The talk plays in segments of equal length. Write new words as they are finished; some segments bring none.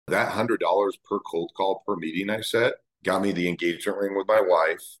That $100 per cold call per meeting I set got me the engagement ring with my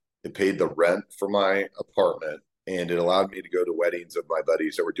wife. It paid the rent for my apartment, and it allowed me to go to weddings of my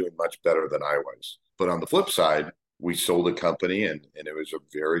buddies that were doing much better than I was. But on the flip side, we sold a company, and it was a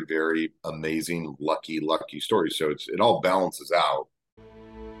very, very amazing, lucky story. So it all balances out.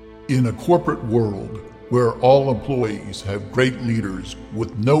 In a corporate world where all employees have great leaders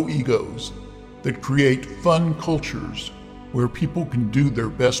with no egos that create fun cultures where people can do their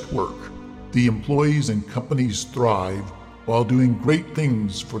best work, the employees and companies thrive while doing great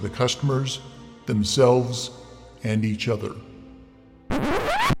things for the customers, themselves, and each other.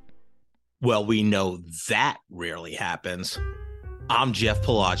 Well, we know that rarely happens. I'm Jeff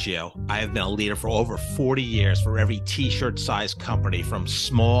Palacio. I have been a leader for over 40 years for every t-shirt size company, from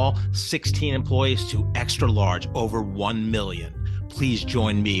small 16 employees to extra large over 1 million. Please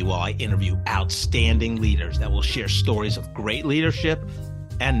join me while I interview outstanding leaders that will share stories of great leadership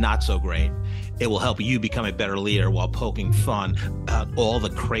and not so great. It will help you become a better leader while poking fun about all the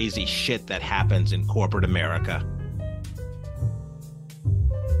crazy shit that happens in corporate America.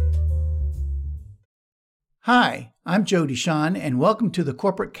 Hi, I'm Joe Deshawn, and welcome to the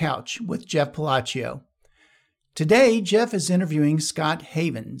Corporate Couch with Jeff Palacio. Today, Jeff is interviewing Scott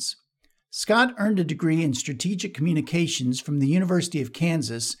Havens. Scott earned a degree in strategic communications from the University of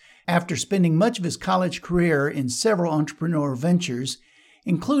Kansas after spending much of his college career in several entrepreneurial ventures,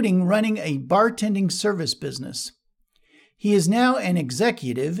 including running a bartending service business. He is now an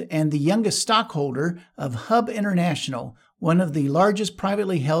executive and the youngest stockholder of Hub International, one of the largest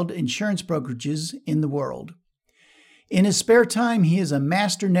privately held insurance brokerages in the world. In his spare time, he is a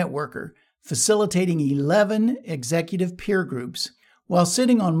master networker, facilitating 11 executive peer groups, while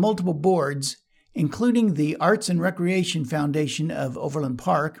sitting on multiple boards, including the Arts and Recreation Foundation of Overland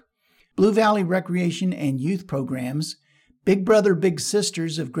Park, Blue Valley Recreation and Youth Programs, Big Brother Big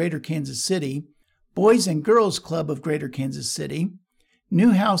Sisters of Greater Kansas City, Boys and Girls Club of Greater Kansas City,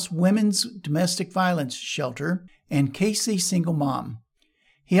 Newhouse Women's Domestic Violence Shelter, and Casey Single Mom.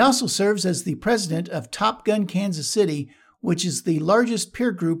 He also serves as the president of Top Gun Kansas City, which is the largest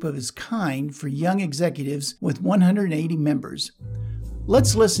peer group of its kind for young executives with 180 members.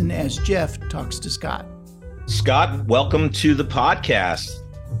 Let's listen as Jeff talks to Scott. Scott, welcome to the podcast.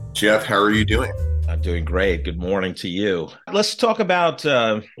 Jeff, how are you doing? I'm doing great. Good morning to you. Let's talk about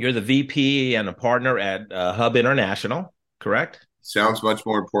you're the VP and a partner at Hub International, correct? Sounds much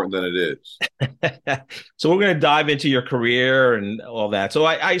more important than it is. So we're going to dive into your career and all that. So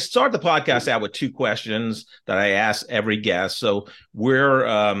I start the podcast out with two questions that I ask every guest. So we're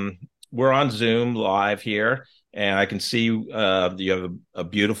on Zoom live here, and I can see you have a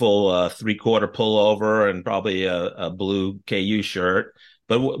beautiful 3/4 pullover and probably a blue KU shirt.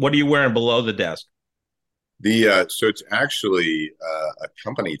 But what are you wearing below the desk? So it's actually a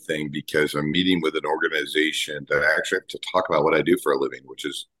company thing, because I'm meeting with an organization that I actually have to talk about what I do for a living,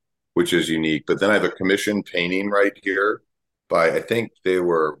 which is unique. But then I have a commission painting right here by, I think they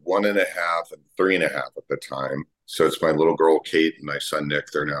were 1.5 and 3.5 at the time. So it's my little girl Kate and my son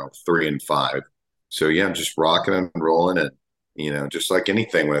Nick. They're now 3 and 5. So yeah, I'm just rocking and rolling it. Just like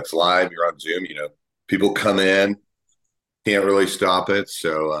anything, when it's live, you're on Zoom. People come in. Can't really stop it.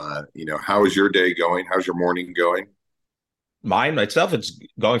 So, how is your day going? How's your morning going? Mine myself, it's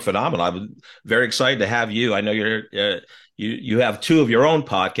going phenomenal. I'm very excited to have you. I know you have two of your own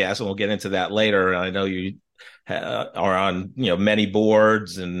podcasts, and we'll get into that later. I know you are on many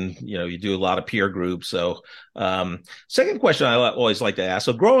boards, and you do a lot of peer groups. So, second question I always like to ask: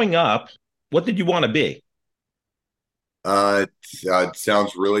 so, growing up, what did you want to be? It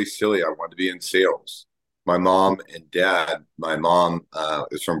sounds really silly. I wanted to be in sales. My mom and dad, my mom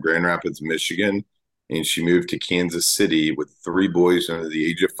is from Grand Rapids, Michigan, and she moved to Kansas City with 3 boys under the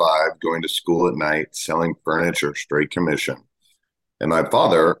age of 5, going to school at night, selling furniture, straight commission. And my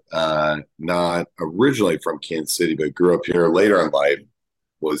father, not originally from Kansas City, but grew up here later in life,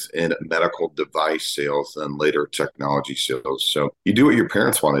 was in medical device sales and later technology sales. So you do what your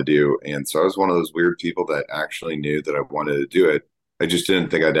parents want to do. And so I was one of those weird people that actually knew that I wanted to do it. I just didn't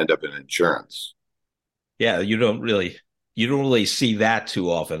think I'd end up in insurance. Yeah, you don't really see that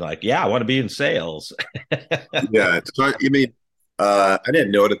too often. Like, yeah, I want to be in sales. Yeah. So, I didn't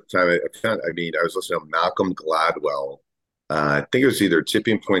know it at the time. I was listening to Malcolm Gladwell. I think it was either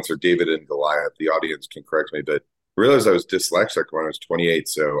Tipping Points or David and Goliath. The audience can correct me, but I realized I was dyslexic when I was 28.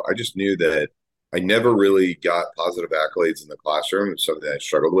 So I just knew that I never really got positive accolades in the classroom. It was something that I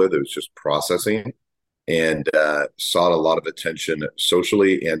struggled with. It was just processing, and sought a lot of attention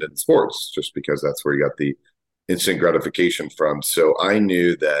socially and in sports, just because that's where you got the instant gratification from. So I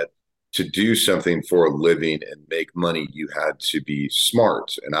knew that to do something for a living and make money, you had to be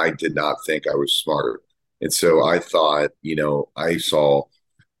smart. And I did not think I was smart. And so I thought, I saw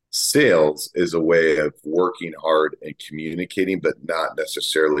sales as a way of working hard and communicating, but not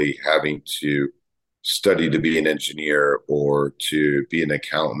necessarily having to study to be an engineer or to be an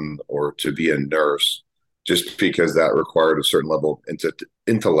accountant or to be a nurse, just because that required a certain level of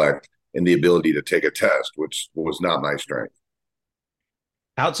intellect and the ability to take a test, which was not my strength.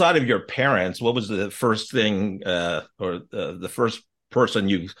 Outside of your parents, what was the first thing or the first person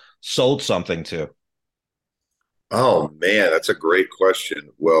you sold something to? Oh man, that's a great question.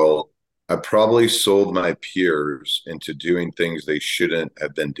 Well, I probably sold my peers into doing things they shouldn't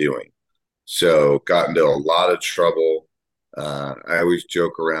have been doing. So got into a lot of trouble. I always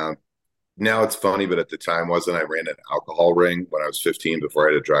joke around. Now it's funny, but at the time wasn't. I ran an alcohol ring when I was 15 before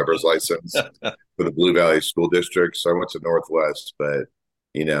I had a driver's license for the Blue Valley School District. So I went to Northwest, but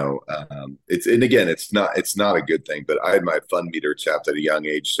it's, and again, it's not a good thing, but I had my fun meter tapped at a young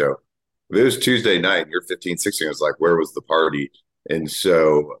age. So if it was Tuesday night and you're 15, 16, I was like, where was the party? And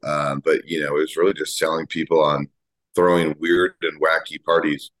so, but it was really just selling people on throwing weird and wacky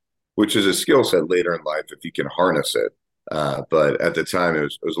parties, which is a skill set later in life if you can harness it. But at the time,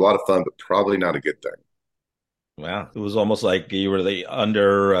 it was a lot of fun, but probably not a good thing. Wow, it was almost like you were the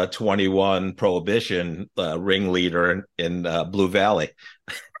under 21 prohibition ringleader in Blue Valley.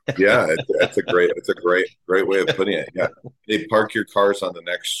 Yeah, it's a great way of putting it. Yeah, they park your cars on the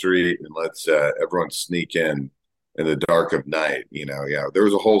next street and let's everyone sneak in the dark of night. Yeah, there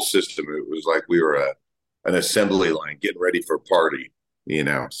was a whole system. It was like we were an assembly line getting ready for a party.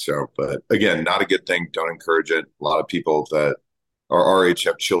 So, but again, not a good thing. Don't encourage it. A lot of people that are our age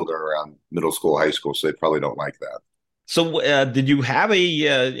have children around middle school, high school, so they probably don't like that. So, did you have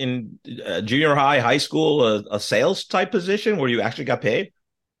in junior high, high school, a sales type position where you actually got paid?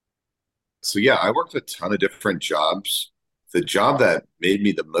 So yeah, I worked a ton of different jobs. The job that made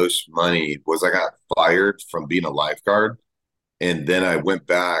me the most money was I got fired from being a lifeguard, and then I went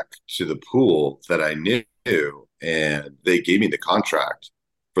back to the pool that I knew, and they gave me the contract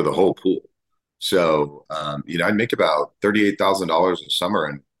for the whole pool. So, I'd make about $38,000 a summer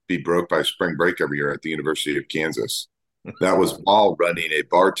and be broke by spring break every year at the University of Kansas. That was while running a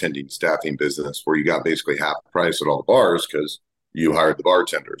bartending staffing business where you got basically half price at all the bars because you hired the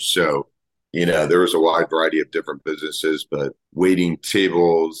bartenders. So, there was a wide variety of different businesses, but waiting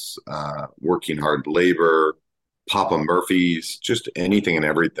tables, working hard labor, Papa Murphy's, just anything and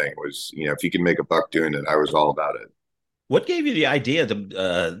everything was, if you can make a buck doing it, I was all about it. What gave you the idea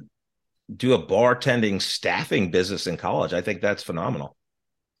to do a bartending staffing business in college? I think that's phenomenal.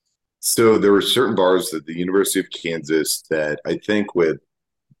 So there were certain bars at the University of Kansas that I think with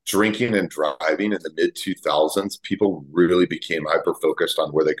drinking and driving in the mid 2000s, people really became hyper focused on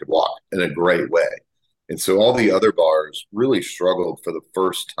where they could walk in a great way. And so all the other bars really struggled for the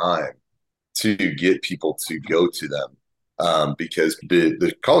first time to get people to go to them because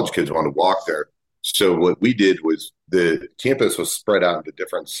the college kids want to walk there. So what we did was the campus was spread out into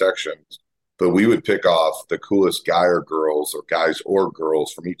different sections, but we would pick off the coolest guy or girls or guys or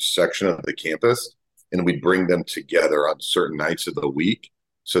girls from each section of the campus, and we'd bring them together on certain nights of the week.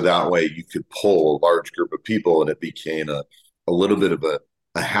 So that way you could pull a large group of people and it became a little bit of a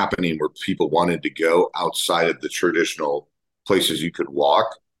happening where people wanted to go outside of the traditional places you could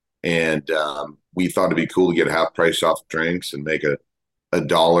walk. And we thought it'd be cool to get a half price off drinks and make a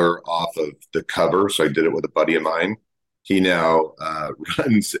dollar off of the cover. So I did it with a buddy of mine. He now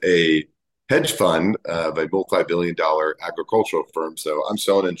runs a hedge fund of a multi-billion-dollar agricultural firm. So I'm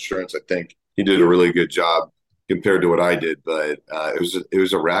selling insurance. I think he did a really good job compared to what I did, but it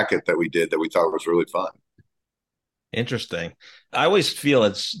was a racket that we did that we thought was really fun. Interesting. I always feel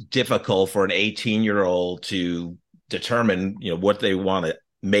it's difficult for an 18-year-old to determine, what they want to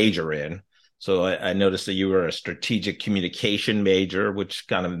major in. So I noticed that you were a strategic communication major, which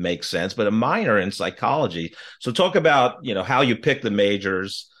kind of makes sense, but a minor in psychology. So talk about, how you pick the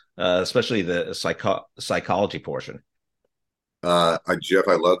majors, especially the psychology portion. Jeff,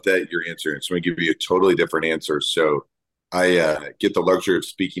 I love that you're answering. So I'm going to give you a totally different answer. So I get the luxury of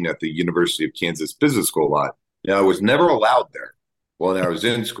speaking at the University of Kansas Business School a lot. Now, I was never allowed there when I was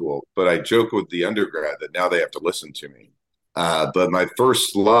in school, but I joke with the undergrad that now they have to listen to me. But my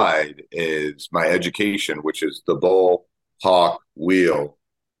first slide is my education, which is the bull, hawk, wheel,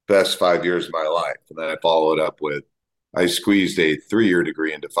 best 5 years of my life. And then I follow it up with I squeezed a 3-year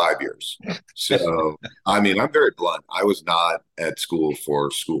degree into 5 years. So, I'm very blunt. I was not at school for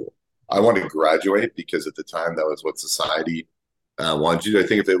school. I wanted to graduate because at the time that was what society wanted you to. I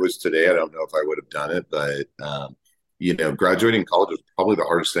think if it was today, I don't know if I would have done it. But, graduating college was probably the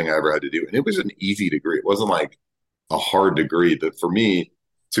hardest thing I ever had to do. And it was an easy degree. It wasn't like a hard degree, but for me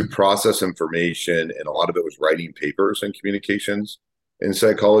to process information, and a lot of it was writing papers and communications in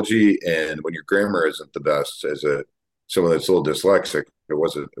psychology. And when your grammar isn't the best as someone that's a little dyslexic, it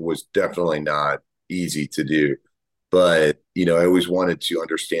was definitely not easy to do. But, I always wanted to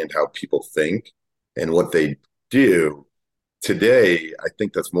understand how people think and what they do. Today, I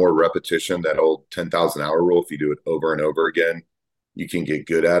think that's more repetition, that old 10,000 hour rule. If you do it over and over again, you can get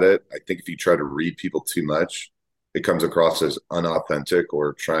good at it. I think if you try to read people too much, it comes across as unauthentic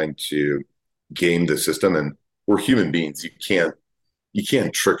or trying to game the system. And we're human beings. You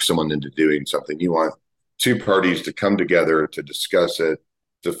can't trick someone into doing something. You want two parties to come together to discuss it,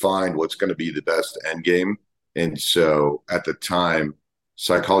 to find what's going to be the best end game. And so at the time,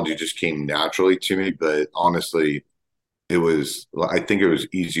 psychology just came naturally to me. But honestly, I think it was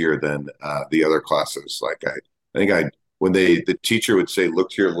easier than the other classes. When the teacher would say,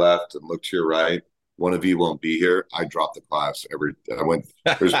 look to your left and look to your right, one of you won't be here, I dropped the class.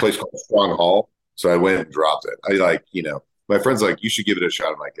 There's a place called Strong Hall. So I went and dropped it. My friend's like, you should give it a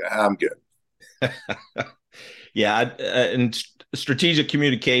shot. I'm like, I'm good. Yeah. And strategic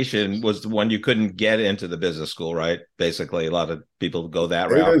communication was the one you couldn't get into the business school, right? Basically, a lot of people go that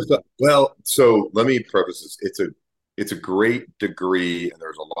route. Well, so let me preface this. It's a great degree, and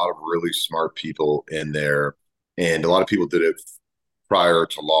there's a lot of really smart people in there. And a lot of people did it prior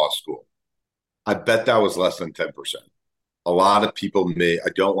to law school. I bet that was less than 10%. A lot of people I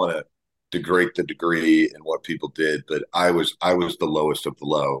don't want to degrade the degree and what people did, but I was the lowest of the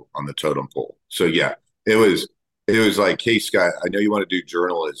low on the totem pole. So yeah, it was like, hey, Scott, I know you want to do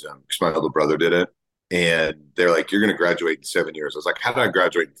journalism because my older brother did it. And they're like, you're going to graduate in 7 years. I was like, how did I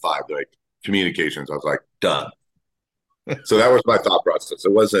graduate in 5? They're like, communications. I was like, done. So that was my thought process.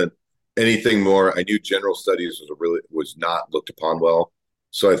 It wasn't anything more. I knew general studies was not looked upon well.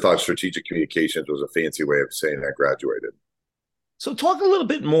 So I thought strategic communications was a fancy way of saying I graduated. So talk a little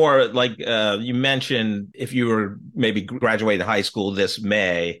bit more, like you mentioned, if you were maybe graduating high school this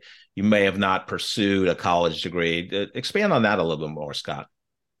May, you may have not pursued a college degree. Expand on that a little bit more, Scott.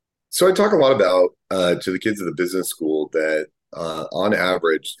 So I talk a lot about to the kids at the business school that on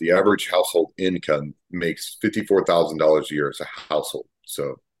average, the average household income makes $54,000 a year as a household.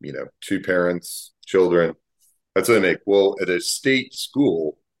 So, two parents, children, that's what they make. Well, at a state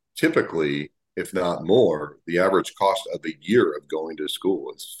school, typically, if not more, the average cost of a year of going to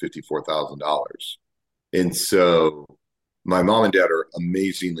school is $54,000. And so my mom and dad are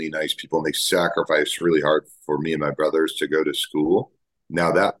amazingly nice people, and they sacrificed really hard for me and my brothers to go to school.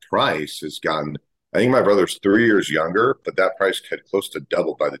 Now that price has gotten, I think my brother's 3 years younger, but that price had close to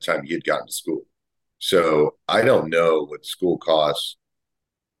doubled by the time he had gotten to school. So I don't know what school costs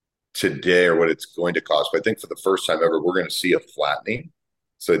today or what it's going to cost, but I think for the first time ever, we're going to see a flattening.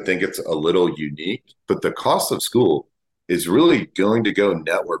 So I think it's a little unique, but the cost of school is really going to go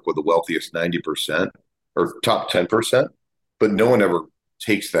network with the wealthiest 90% or top 10%, but no one ever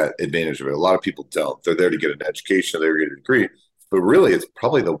takes that advantage of it. A lot of people don't. They're there to get an education, they're there to get a degree, but really it's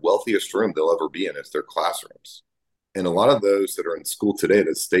probably the wealthiest room they'll ever be in is their classrooms. And a lot of those that are in school today,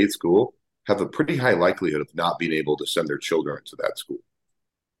 that state school, have a pretty high likelihood of not being able to send their children to that school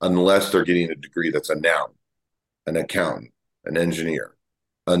unless they're getting a degree that's a noun, an accountant, an engineer,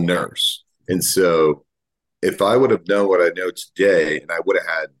 a nurse. And so if I would have known what I know today, and I would have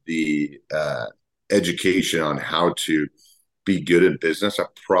had the education on how to be good in business, I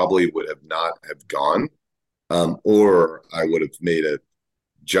probably would have not have gone, or I would have made a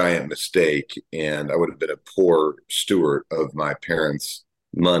giant mistake, and I would have been a poor steward of my parents'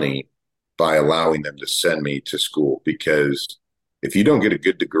 money by allowing them to send me to school. Because if you don't get a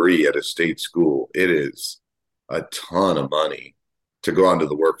good degree at a state school, it is a ton of money to go onto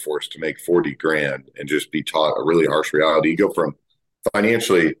the workforce to make 40 grand and just be taught a really harsh reality. You go from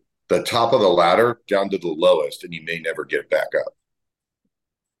financially the top of the ladder down to the lowest, and you may never get back up.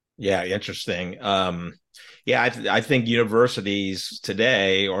 Yeah, interesting. I think universities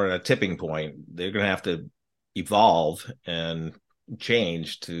today are at a tipping point. They're going to have to evolve and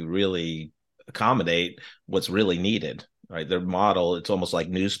change to really accommodate what's really needed, right? Their model, it's almost like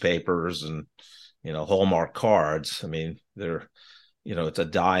newspapers and, Hallmark cards. I mean, they're, it's a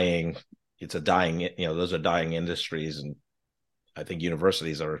dying, those are dying industries. And I think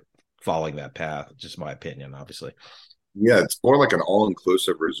universities are following that path, just my opinion, obviously. Yeah, it's more like an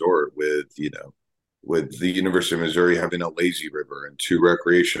all-inclusive resort with the University of Missouri having a lazy river and 2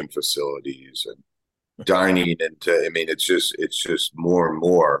 recreation facilities and dining. It's just more and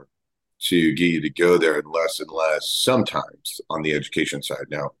more to get you to go there and less sometimes on the education side.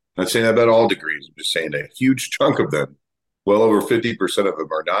 Now, Not saying that about all degrees. I'm just saying a huge chunk of them, well over 50% of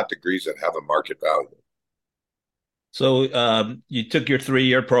them, are not degrees that have a market value. So you took your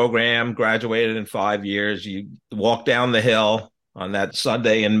 3-year program, graduated in 5 years. You walked down the hill on that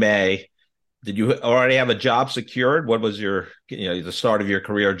Sunday in May. Did you already have a job secured? What was the start of your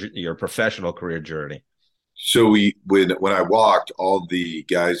career, your professional career journey? So when I walked, all the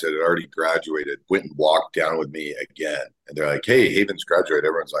guys that had already graduated went and walked down with me again, and they're like, "Hey, Haven's graduated."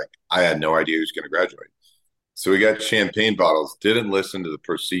 Everyone's like, "I had no idea he was going to graduate." So we got champagne bottles, didn't listen to the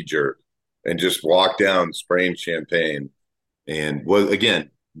procedure, and just walked down spraying champagne. And was,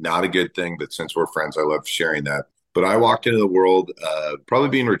 again, not a good thing, but since we're friends, I love sharing that. But I walked into the world probably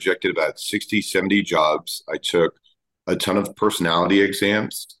being rejected about 60, 70 jobs. I took a ton of personality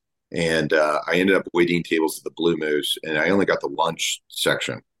exams, and I ended up waiting tables at the Blue Moose, and I only got the lunch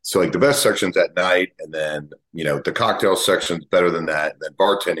section. So like the best section's at night, and then, the cocktail section's better than that, and then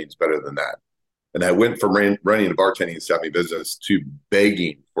bartending's better than that. And I went from running a bartending and staffing business to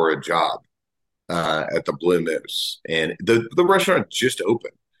begging for a job at the Blue Moose. And the restaurant just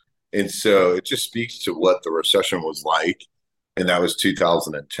opened. And so it just speaks to what the recession was like. And that was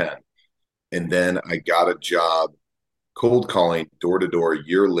 2010. And then I got a job cold calling door to door a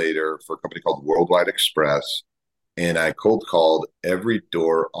year later for a company called Worldwide Express. And I cold called every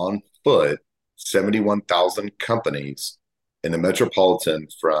door on foot, 71,000 companies in the metropolitan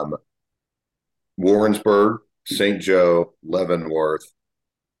from Warrensburg, St. Joe, Leavenworth,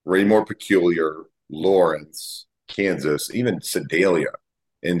 Raymore Peculiar, Lawrence, Kansas, even Sedalia.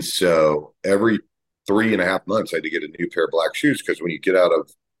 And so every 3.5 months, I had to get a new pair of black shoes because when you get out of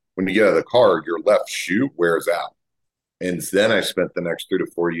the car, your left shoe wears out. And then I spent the next 3 to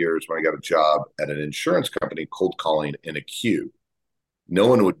 4 years when I got a job at an insurance company cold calling in a queue. No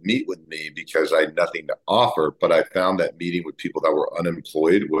one would meet with me because I had nothing to offer, but I found that meeting with people that were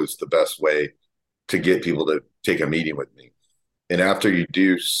unemployed was the best way to get people to take a meeting with me. And after you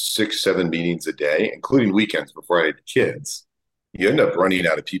do 6, 7 meetings a day, including weekends before I had kids, you end up running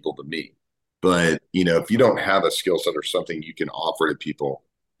out of people to meet. But, if you don't have a skill set or something you can offer to people,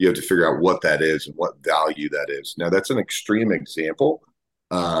 you have to figure out what that is and what value that is. Now, that's an extreme example,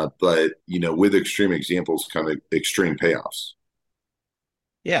 but, with extreme examples come extreme payoffs.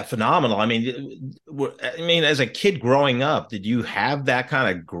 Yeah, phenomenal. I mean, as a kid growing up, did you have that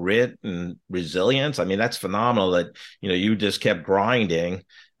kind of grit and resilience? I mean, that's phenomenal that, you just kept grinding.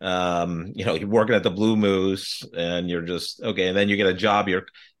 You're working at the Blue Moose and you're just, okay. And then you get a job, you're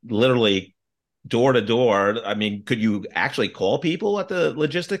literally door to door. I mean, could you actually call people at the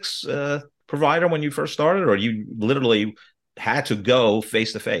logistics provider when you first started, or you literally had to go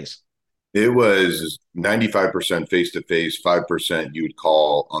face to face? It was 95% face to face, 5% you would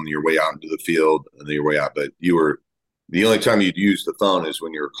call on your way out into the field and then your way out. But the only time you'd use the phone is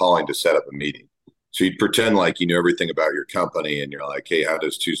when you were calling to set up a meeting. So you'd pretend like you know everything about your company and you're like, "Hey, how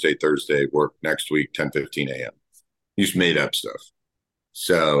does Tuesday, Thursday work next week, 10:15 a.m.?" You just made up stuff.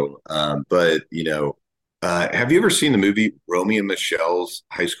 So, but, have you ever seen the movie Romeo and Michelle's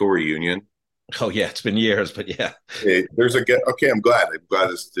high school reunion? Oh yeah, it's been years, but yeah. Okay, I'm glad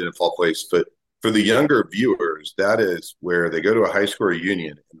this didn't fall place. But for the younger viewers, that is where they go to a high school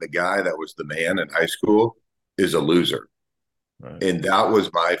reunion, and the guy that was the man in high school is a loser, Right. and that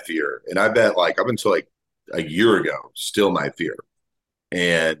was my fear. And I bet, like up until like a year ago, still my fear.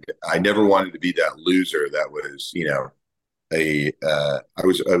 And I never wanted to be that loser. That was,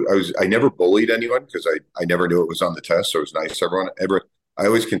 I never bullied anyone because I never knew it was on the test. So it was nice to everyone. I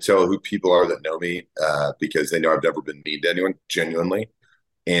always can tell who people are that know me because they know I've never been mean to anyone, genuinely.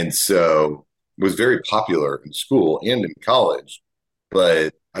 And so it was very popular in school and in college.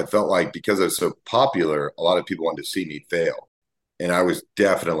 But I felt like because I was so popular, a lot of people wanted to see me fail. And I was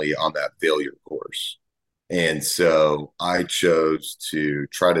definitely on that failure course. And so I chose to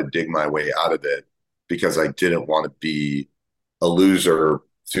try to dig my way out of it because I didn't want to be a loser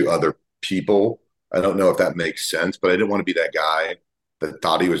to other people. I don't know if that makes sense, but I didn't want to be that guy that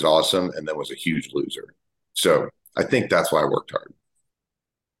thought he was awesome and then was a huge loser. So I think that's why I worked hard.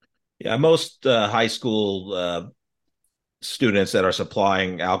 Yeah, most high school students that are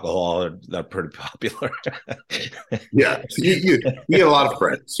supplying alcohol are pretty popular. Yeah, you get a lot of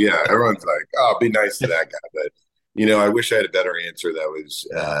friends. Yeah, everyone's like, "Oh, be nice to that guy," but I wish I had a better answer that was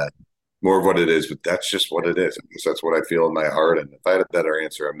more of what it is. But that's just what it is. I guess that's what I feel in my heart. And if I had a better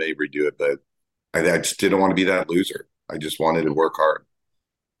answer, I may redo it. But I just didn't want to be that loser. I just wanted to work hard.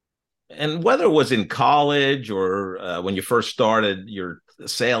 And whether it was in college or when you first started your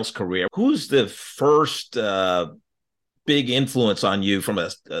sales career, who's the first big influence on you from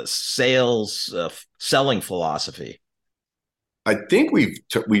a sales selling philosophy? I think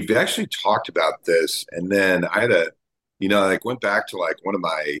we've actually talked about this, and then I had like went back to like one of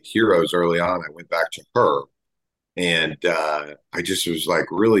my heroes early on. I went back to her, and I just was like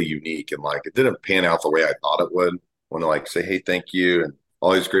really unique, and like it didn't pan out the way I thought it would. Want to like say, hey, thank you, and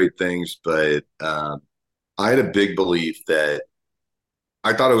all these great things, but I had a big belief that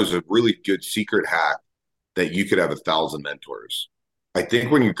I thought it was a really good secret hack that you could have 1,000 mentors. I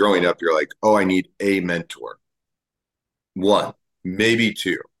think when you're growing up, you're like, oh, I need a mentor, one, maybe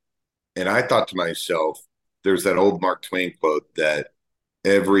two. And I thought to myself, there's that old Mark Twain quote that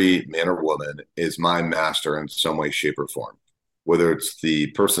every man or woman is my master in some way, shape, or form, whether it's the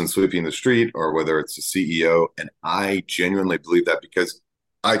person sweeping the street or whether it's the CEO. And I genuinely believe that because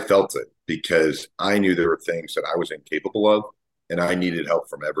I felt it, because I knew there were things that I was incapable of and I needed help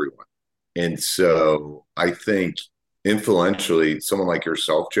from everyone. And so I think influentially, someone like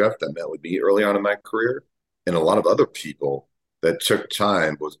yourself, Jeff, that met with me early on in my career, and a lot of other people that took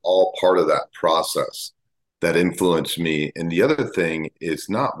time was all part of that process that influenced me. And the other thing is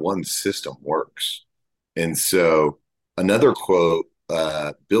not one system works. And so another quote,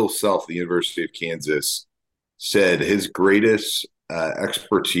 Bill Self, the University of Kansas, said his greatest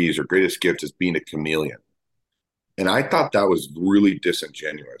expertise or greatest gift is being a chameleon. And I thought that was really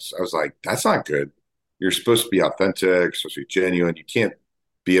disingenuous. I was like, that's not good. You're supposed to be authentic, supposed to be genuine. You can't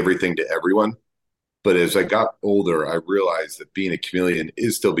be everything to everyone. But as I got older, I realized that being a chameleon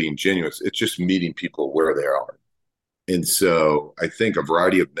is still being genuine. It's just meeting people where they are. And so I think a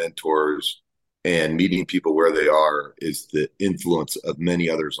variety of mentors and meeting people where they are is the influence of many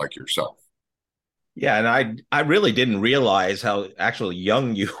others like yourself. Yeah, and I really didn't realize how actually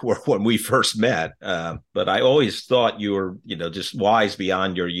young you were when we first met. But I always thought you were, just wise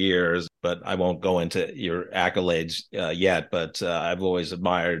beyond your years. But I won't go into your accolades yet. But I've always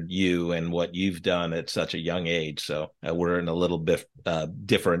admired you and what you've done at such a young age. So we're in a little bit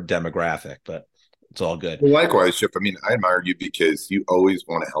different demographic, but it's all good. Well, likewise, Chip. I mean, I admire you because you always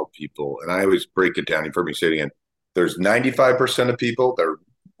want to help people. And I always break it down. You've heard me say it again. There's 95% of people that are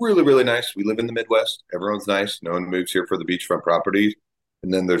really, really nice. We live in the Midwest. Everyone's nice. No one moves here for the beachfront properties.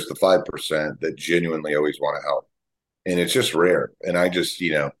 And then there's the 5% that genuinely always want to help. And it's just rare. And I just,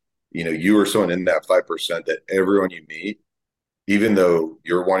 you are someone in that 5% that everyone you meet, even though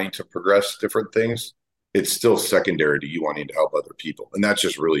you're wanting to progress different things, it's still secondary to you wanting to help other people. And that's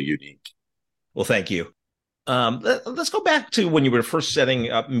just really unique. Well, thank you. Let's go back to when you were first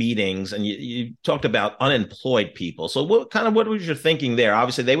setting up meetings and you talked about unemployed people. So what was your thinking there?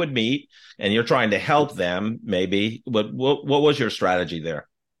 Obviously, they would meet and you're trying to help them maybe. What was your strategy there?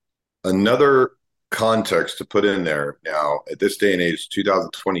 Another context to put in there now, at this day and age,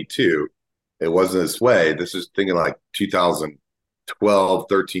 2022, it wasn't this way. This is thinking like 2012,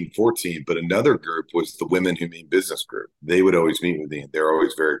 13, 14. But another group was the Women Who Mean Business group. They would always meet with me. They're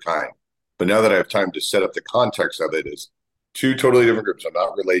always very kind. But now that I have time to set up the context of it, is two totally different groups. I'm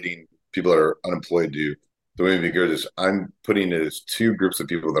not relating people that are unemployed to the Women Who Good. Is I'm putting it as two groups of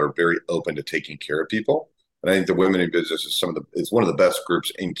people that are very open to taking care of people. And I think the Women in Business is one of the best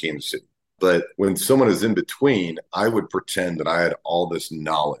groups in Kansas City. But when someone is in between, I would pretend that I had all this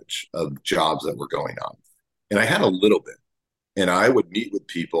knowledge of jobs that were going on. And I had a little bit. And I would meet with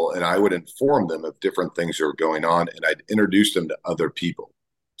people and I would inform them of different things that were going on. And I'd introduce them to other people.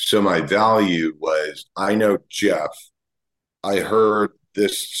 So my value was, I know Jeff, I heard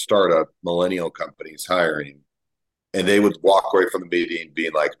this startup millennial company's hiring, and they would walk away from the meeting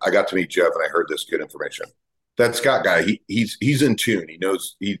being like, I got to meet Jeff and I heard this good information. That Scott guy, he's in tune. He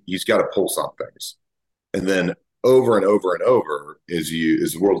knows he's got a pulse on things. And then over and over and over, as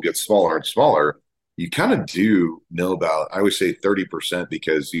the world gets smaller and smaller, you kind of do know about, I would say 30%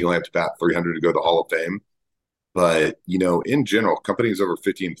 because you only have to bat 300 to go to the Hall of Fame. But, in general, companies over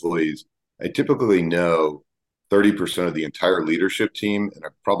 50 employees, I typically know 30% of the entire leadership team, and I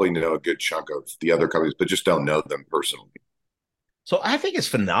probably know a good chunk of the other companies, but just don't know them personally. So I think it's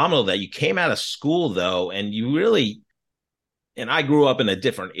phenomenal that you came out of school, though, and you really, and I grew up in a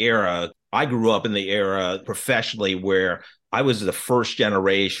different era. I grew up in the era professionally where I was the first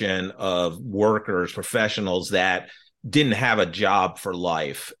generation of workers, professionals that didn't have a job for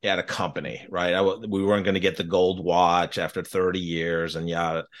life at a company, right? We weren't going to get the gold watch after 30 years and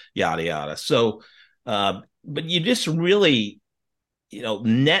yada, yada, yada. So, but you just really,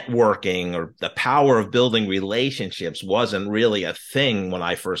 networking or the power of building relationships wasn't really a thing when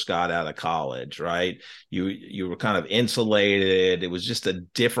I first got out of college, right? You were kind of insulated. It was just a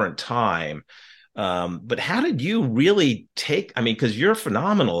different time. But how did you really because you're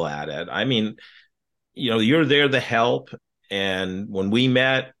phenomenal at it. I mean, you're there to help. And when we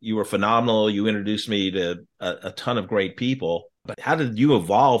met, you were phenomenal. You introduced me to a ton of great people. But how did you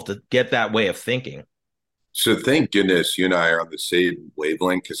evolve to get that way of thinking? So thank goodness you and I are on the same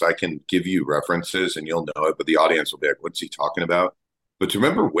wavelength because I can give you references and you'll know it, but the audience will be like, what's he talking about? But do you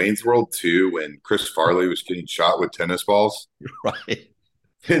remember Wayne's World 2 when Chris Farley was getting shot with tennis balls? Right.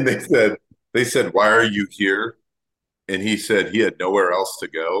 And they said, why are you here? And he said he had nowhere else to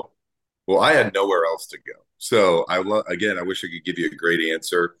go. Well, I had nowhere else to go. So again, I wish I could give you a great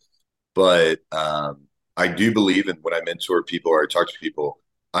answer, but I do believe in when I mentor people or I talk to people,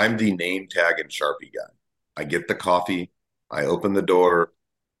 I'm the name tag and Sharpie guy. I get the coffee, I open the door,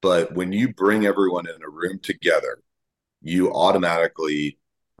 but when you bring everyone in a room together, you automatically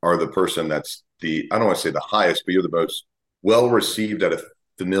are the person that's I don't want to say the highest, but you're the most well received out of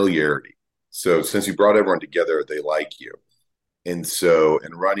familiarity. So since you brought everyone together, they like you. And so,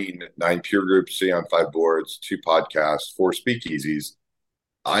 in running 9 peer groups, sitting on 5 boards, 2 podcasts, 4 speakeasies,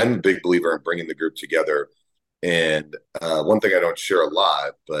 I'm a big believer in bringing the group together. And one thing I don't share a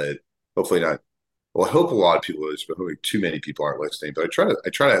lot, but hopefully not. Well, I hope a lot of people listen, but hopefully too many people aren't listening. But I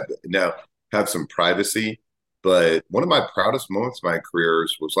try to now have some privacy. But one of my proudest moments of my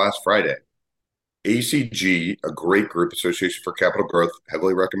careers was last Friday. ACG, a great group, Association for Capital Growth,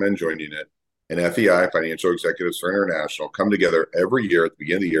 heavily recommend joining it, and FEI, Financial Executives for International, come together every year at the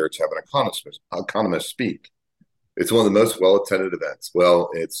beginning of the year to have an economist speak. It's one of the most well-attended events. Well,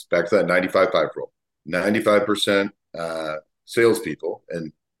 it's back to that 95-5 rule. 95% salespeople,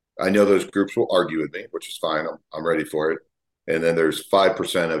 and I know those groups will argue with me, which is fine. I'm ready for it. And then there's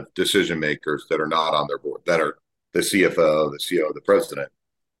 5% of decision makers that are not on their board, that are the CFO, the CEO, the president.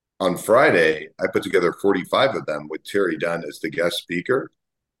 On Friday, I put together 45 of them with Terry Dunn as the guest speaker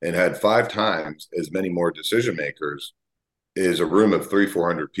and had 5 times as many more decision makers as a room of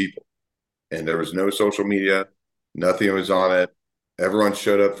 300-400 people. And there was no social media, nothing was on it. Everyone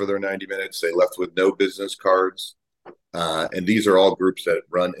showed up for their 90 minutes. They left with no business cards. And these are all groups that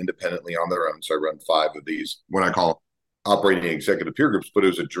run independently on their own. So I run 5 of these when I call operating executive peer groups, but it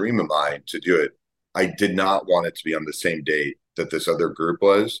was a dream of mine to do it. I did not want it to be on the same date that this other group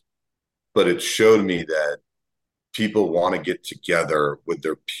was, but it showed me that people want to get together with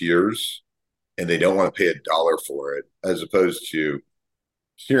their peers and they don't want to pay a dollar for it, as opposed to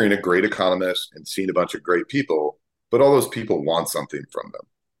hearing a great economist and seeing a bunch of great people, but all those people want something from them.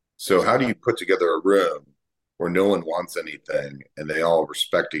 So how do you put together a room where no one wants anything and they all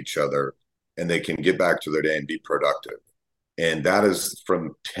respect each other and they can get back to their day and be productive? And that is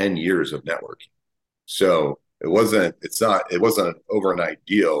from 10 years of networking. So it wasn't an overnight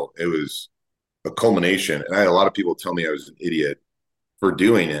deal. It was a culmination. And I had a lot of people tell me I was an idiot for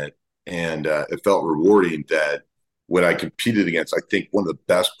doing it. And it felt rewarding that when I competed against, I think, one of the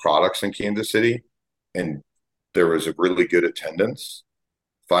best products in Kansas City, and there was a really good attendance,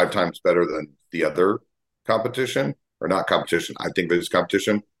 5 times better than the other competition, or not competition. I think this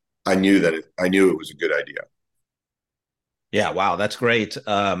competition. I knew it was a good idea. Yeah, wow, that's great.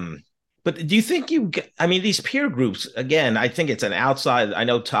 But do you think I mean, these peer groups, again, I think it's an outside, I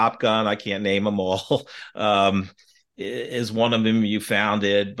know Top Gun, I can't name them all, is one of them you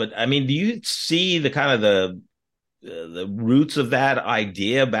founded. But I mean, do you see the kind of the roots of that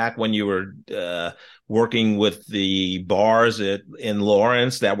idea back when you were working with the bars in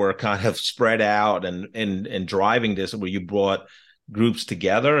Lawrence that were kind of spread out and driving this, where you brought groups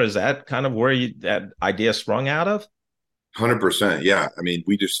together? Is that kind of where that idea sprung out of? 100%. Yeah. I mean,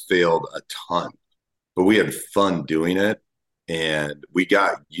 we just failed a ton, but we had fun doing it. And we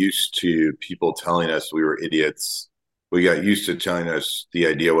got used to people telling us we were idiots. We got used to telling us the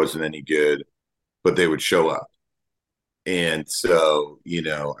idea wasn't any good, but they would show up. And so,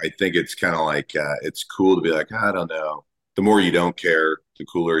 I think it's kind of like, it's cool to be like, I don't know. The more you don't care, the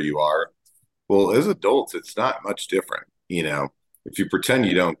cooler you are. Well, as adults, it's not much different. If you pretend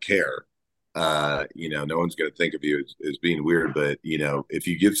you don't care, no one's going to think of you as being weird. But, if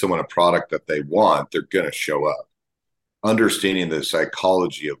you give someone a product that they want, they're going to show up. Understanding the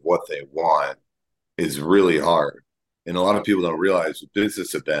psychology of what they want is really hard. And a lot of people don't realize with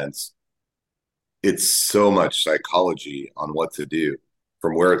business events, it's so much psychology on what to do,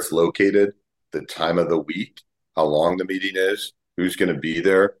 from where it's located, the time of the week, how long the meeting is, who's going to be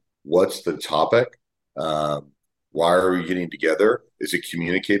there, what's the topic, why are we getting together? Is it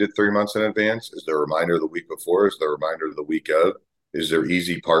communicated 3 months in advance? Is there a reminder the week before? Is there a reminder the week of? Is there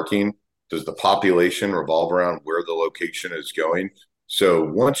easy parking? Does the population revolve around where the location is going? So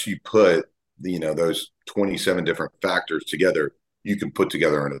once you put, those 27 different factors together, you can put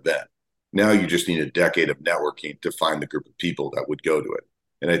together an event. Now you just need a decade of networking to find the group of people that would go to it.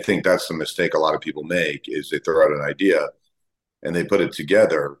 And I think that's the mistake a lot of people make, is they throw out an idea and they put it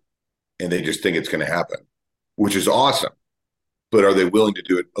together and they just think it's going to happen, which is awesome. but are they willing to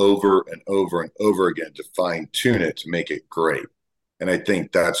do it over and over and over again to fine tune it to make it great? And I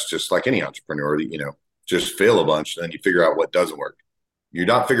think that's just like any entrepreneur, just fail a bunch and then you figure out what doesn't work. You're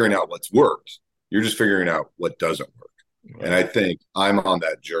not figuring out what's worked. You're just figuring out what doesn't work. Right. And I think I'm on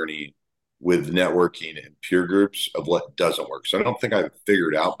that journey with networking and peer groups of what doesn't work. So I don't think I've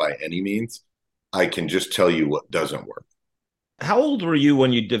figured out by any means. I can just tell you what doesn't work. How old were you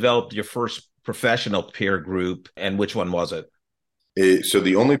when you developed your first professional peer group, and which one was it? So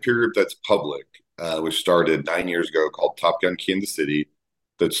the only peer group that's public was started 9 years ago called Top Gun Kansas City.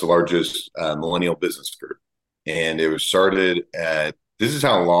 That's the largest millennial business group. And it was started at, this is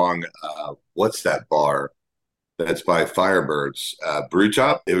how long, what's that bar that's by Firebirds? Brew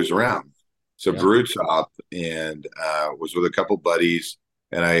Top, it was around. So yeah. Brew Top, and was with a couple buddies.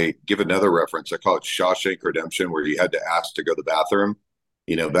 And I give another reference. I call it Shawshank Redemption, where you had to ask to go to the bathroom.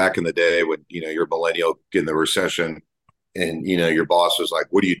 Back in the day when, you're a millennial in the recession and, your boss was like,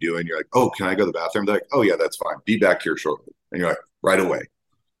 what are you doing? You're like, oh, can I go to the bathroom? They're like, oh, yeah, that's fine. Be back here shortly. And you're like, right away.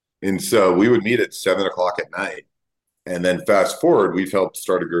 And so we would meet at 7:00 at night. And then fast forward, we've helped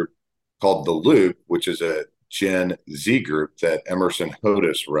start a group called The Loop, which is a Gen Z group that Emerson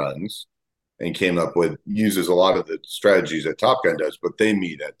Hodis runs and came up with, uses a lot of the strategies that Top Gun does, but they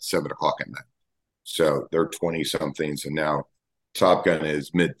meet at 7:00 at night. So they're 20 somethings, and now Top Gun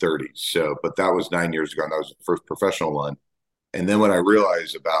is mid 30s. So, but that was 9 years ago, and that was the first professional one. And then when I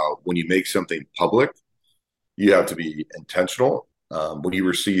realized about when you make something public, you have to be intentional. When you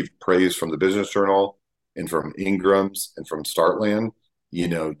receive praise from the Business Journal and from Ingram's and from Startland, you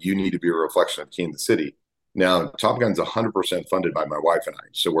need to be a reflection of Kansas City. Now, Top Gun's 100% funded by my wife and I.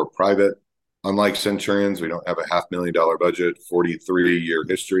 So we're private. Unlike Centurions, we don't have a $500,000 budget, 43-year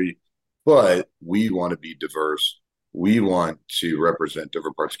history, but we want to be diverse. We want to represent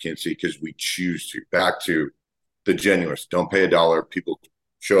different parts of Kansas City because we choose to. Back to the genuineness. Don't pay $1. People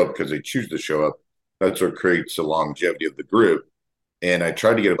show up because they choose to show up. That's what creates the longevity of the group. And I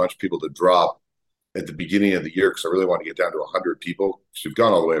tried to get a bunch of people to drop at the beginning of the year because I really want to get down to 100 people. So we've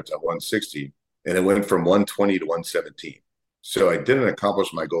gone all the way up to 160, and it went from 120 to 117. So I didn't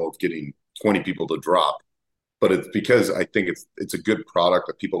accomplish my goal of getting 20 people to drop, but it's because I think it's a good product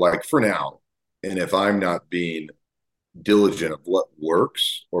that people like for now. And if I'm not being diligent of what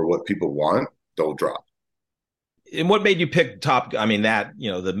works or what people want, they'll drop. And what made you pick Top? I mean, that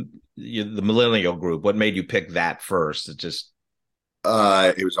the millennial group. What made you pick that first? It's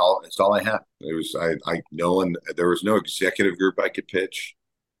all I had. It was I know, and there was no executive group I could pitch.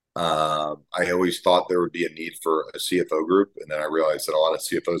 I always thought there would be a need for a CFO group, and then I realized that a lot of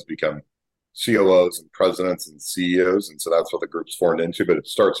CFOs become COOs and presidents and CEOs, and so that's what the group's formed into. But it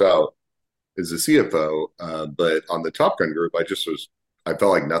starts out as a CFO. But on the Top Gun group, I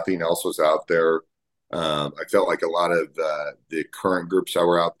felt like nothing else was out there. I felt like a lot of the current groups that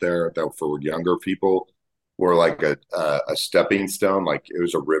were out there that for younger people were like a stepping stone. Like it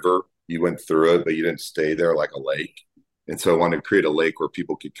was a river. You went through it, but you didn't stay there like a lake. And so I wanted to create a lake where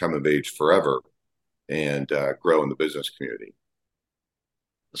people could come of age forever and grow in the business community.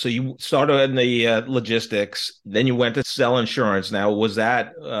 So you started in the logistics, then you went to sell insurance. Now, was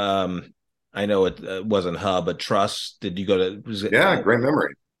that, I know it wasn't Hub, but Truss, did you go to? Yeah, great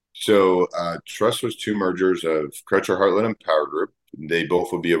memory. So Truss was two mergers of Crutcher Heartland and Power Group. They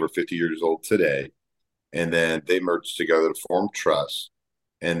both would be over 50 years old today. And then they merged together to form Truss.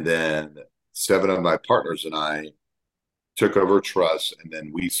 And then 7 of my partners and I took over Truss, and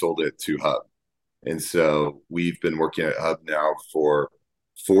then we sold it to Hub. And so we've been working at Hub now for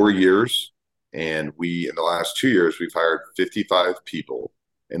 4 years. And in the last 2 years, we've hired 55 people.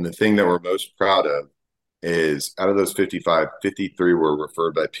 And the thing that we're most proud of is out of those 55, 53 were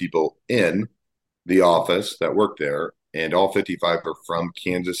referred by people in the office that work there. And all 55 are from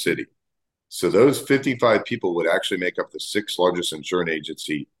Kansas City. So those 55 people would actually make up the 6th largest insurance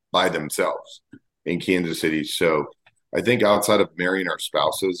agency by themselves in Kansas City. So I think outside of marrying our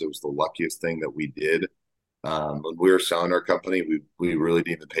spouses, it was the luckiest thing that we did. When we were selling our company, we really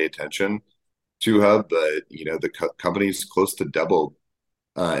needed to pay attention to Hub, but the company's close to doubled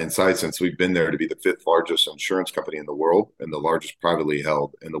in size since we've been there to be the 5th largest insurance company in the world and the largest privately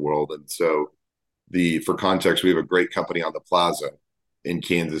held in the world. And so for context, we have a great company on the plaza in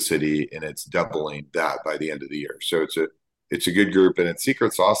Kansas City, and it's doubling that by the end of the year. So it's a good group, and its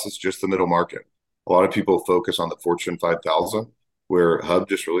secret sauce is just the middle market. A lot of people focus on the Fortune 5,000, where Hub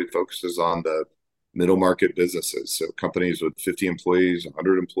just really focuses on the middle market businesses. So companies with 50 employees,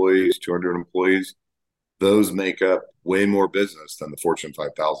 100 employees, 200 employees, those make up way more business than the Fortune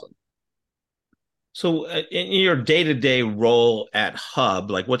 5,000. So in your day-to-day role at Hub,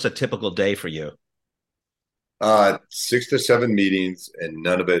 like what's a typical day for you? 6 to 7 meetings, and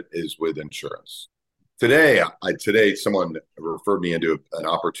none of it is with insurance. Today someone referred me into an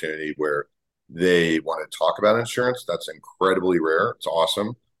opportunity where they want to talk about insurance. That's incredibly rare. It's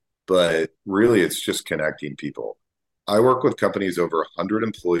awesome, but really, it's just connecting people. I work with companies over 100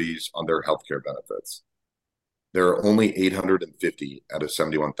 employees on their healthcare benefits. There are only 850 out of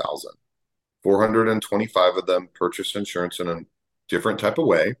 71,000. 425 of them purchase insurance in a different type of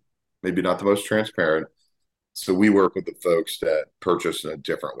way, maybe not the most transparent. So we work with the folks that purchase in a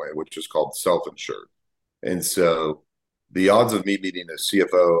different way, which is called self-insured. And so the odds of me meeting a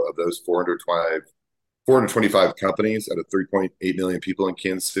CFO of those 425 companies out of 3.8 million people in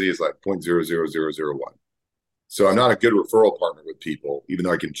Kansas City is like 0.00001. So I'm not a good referral partner with people, even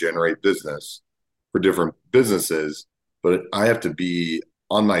though I can generate business for different businesses, but I have to be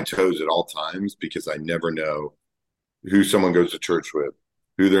on my toes at all times because I never know who someone goes to church with,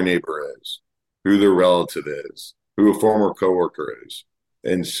 who their neighbor is, who their relative is, who a former coworker is.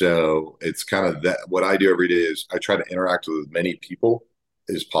 And so it's kind of that. What I do every day is I try to interact with as many people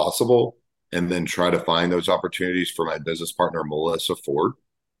as possible and then try to find those opportunities for my business partner, Melissa Ford.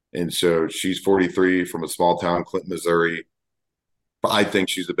 And so she's 43 from a small town, Clinton, Missouri. I think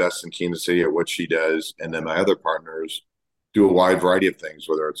she's the best in Kansas City at what she does. And then my other partners do a wide variety of things,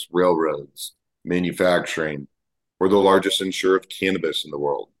 whether it's railroads, manufacturing, we're the largest insurer of cannabis in the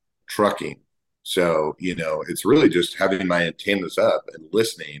world, trucking. So, it's really just having my antennas up and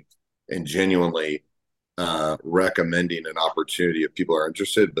listening and genuinely recommending an opportunity if people are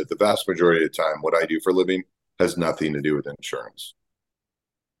interested. But the vast majority of the time, what I do for a living has nothing to do with insurance.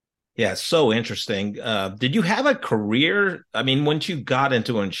 Yeah, it's so interesting. Did you have a career? I mean, once you got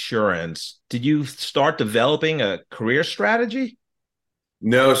into insurance, did you start developing a career strategy?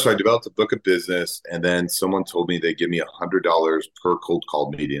 No, so I developed a book of business, and then someone told me they'd give me $100 per cold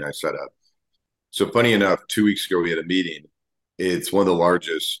call meeting I set up. So funny enough, 2 weeks ago we had a meeting. It's one of the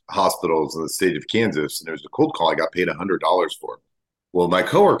largest hospitals in the state of Kansas, and there's a cold call I got paid $100 for. Well, my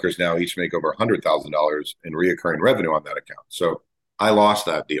coworkers now each make over $100,000 in reoccurring revenue on that account. So I lost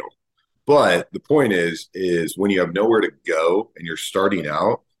that deal. But the point is when you have nowhere to go and you're starting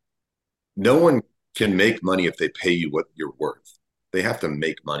out, no one can make money if they pay you what you're worth. They have to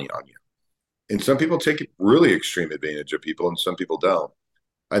make money on you. And some people take really extreme advantage of people and some people don't.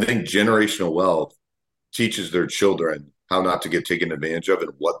 I think generational wealth teaches their children how not to get taken advantage of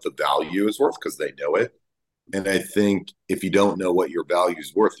and what the value is worth because they know it. And I think if you don't know what your value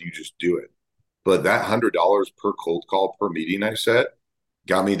is worth, you just do it. But that $100 per cold call per meeting I set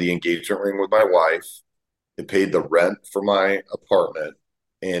got me the engagement ring with my wife. It paid the rent for my apartment,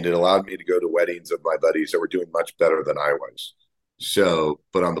 and it allowed me to go to weddings of my buddies that were doing much better than I was. So,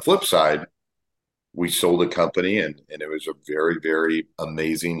 but on the flip side, we sold a company and it was a very, very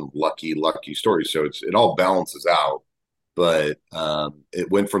amazing, lucky story. So it all balances out. But it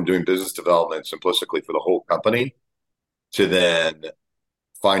went from doing business development simplistically for the whole company to then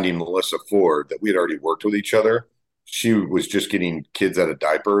finding Melissa Ford that we had already worked with each other. She was just getting kids out of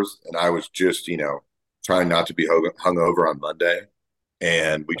diapers, and I was just, trying not to be hungover on Monday.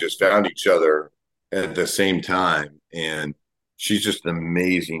 And we just found each other at the same time. And she's just an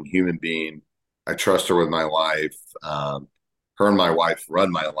amazing human being. I trust her with my life. Her and my wife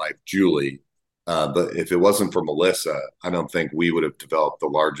run my life, Julie. But if it wasn't for Melissa, I don't think we would have developed the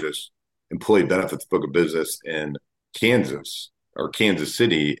largest employee benefits book of business in Kansas or Kansas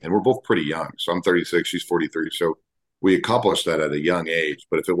City. And we're both pretty young. So I'm 36, she's 43. So we accomplished that at a young age.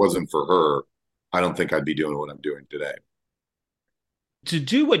 But if it wasn't for her, I don't think I'd be doing what I'm doing today. To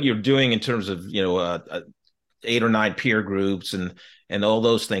do what you're doing in terms of, 8 or 9 peer groups and all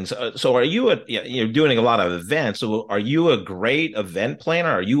those things. So are you you're doing a lot of events. So are you a great event planner?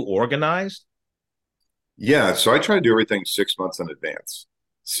 Are you organized? Yeah. So I try to do everything 6 months in advance.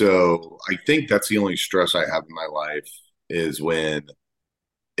 So I think that's the only stress I have in my life is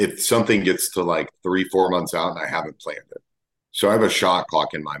if something gets to like 3-4 months out and I haven't planned it. So I have a shot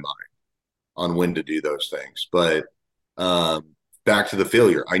clock in my mind on when to do those things. But back to the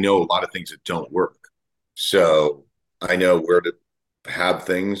failure, I know a lot of things that don't work. So I know where to have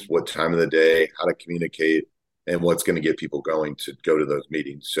things, what time of the day, how to communicate, and what's going to get people going to go to those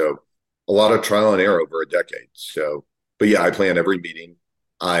meetings. So a lot of trial and error over a decade. So, but yeah, I plan every meeting.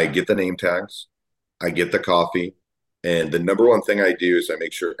 I get the name tags. I get the coffee. And the number one thing I do is I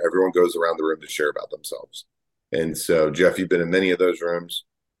make sure everyone goes around the room to share about themselves. And so, Jeff, you've been in many of those rooms.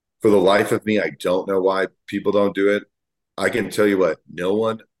 For the life of me, I don't know why people don't do it. I can tell you what, no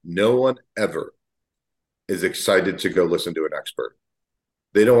one ever is excited to go listen to an expert.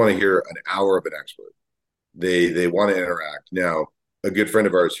 They don't want to hear an hour of an expert. They want to interact. Now, a good friend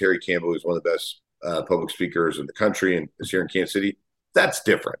of ours, Harry Campbell, who's one of the best public speakers in the country and is here in Kansas City. That's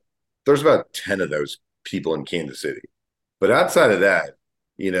different. There's about 10 of those people in Kansas City. But outside of that,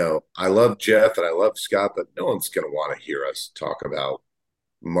 I love Jeff and I love Scott, but no one's going to want to hear us talk about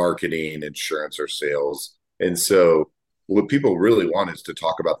marketing, insurance, or sales. And so what people really want is to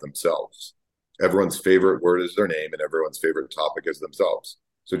talk about themselves. Everyone's favorite word is their name, and everyone's favorite topic is themselves.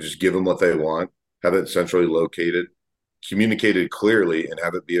 So just give them what they want, have it centrally located, communicated clearly, and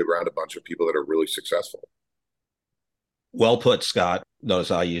have it be around a bunch of people that are really successful. Well put, Scott.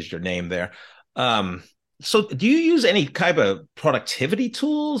 Notice I used your name there. So do you use any type of productivity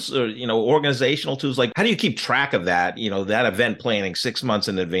tools or, organizational tools? Like, how do you keep track of that, that event planning 6 months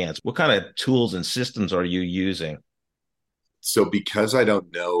in advance? What kind of tools and systems are you using? So because I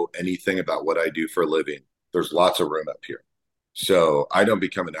don't know anything about what I do for a living, there's lots of room up here. So I don't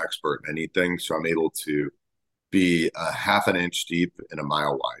become an expert in anything. So I'm able to be a half an inch deep and a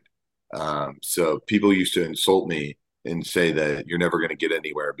mile wide. So people used to insult me and say that you're never going to get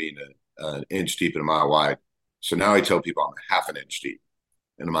anywhere being an inch deep and a mile wide. So now I tell people I'm a half an inch deep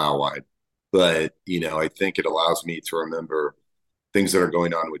and a mile wide. But, I think it allows me to remember things that are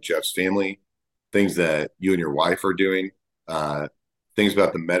going on with Jeff's family, things that you and your wife are doing, things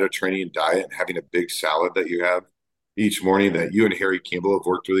about the Mediterranean diet and having a big salad that you have each morning, that you and Harry Campbell have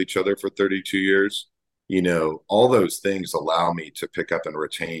worked with each other for 32 years. All those things allow me to pick up and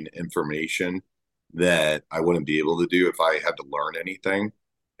retain information that I wouldn't be able to do if I had to learn anything.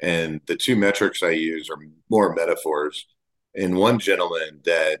 And the two metrics I use are more metaphors. And one gentleman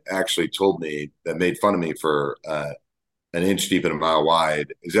that actually told me, that made fun of me for an inch deep and a mile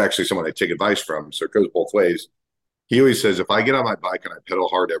wide, is actually someone I take advice from. So it goes both ways. He always says, if I get on my bike and I pedal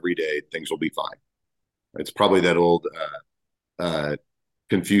hard every day, things will be fine. It's probably that old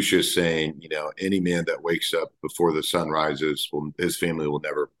Confucius saying, any man that wakes up before the sun rises, his family will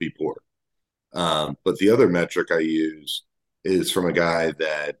never be poor. But the other metric I use is from a guy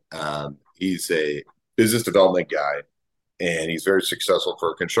that he's a business development guy, and he's very successful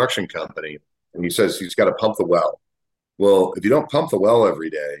for a construction company. And he says he's got to pump the well. Well, if you don't pump the well every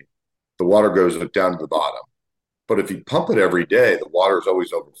day, the water goes down to the bottom. But if you pump it every day, the water is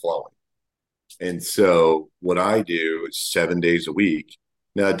always overflowing. And so what I do is 7 days a week.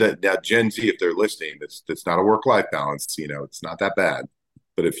 Now Gen Z, if they're listening, that's not a work-life balance. It's not that bad.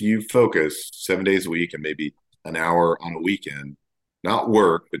 But if you focus 7 days a week and maybe an hour on a weekend, not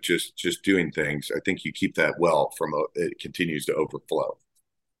work, but just doing things, I think you keep that well it continues to overflow.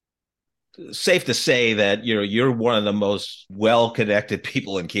 Safe to say that you're one of the most well-connected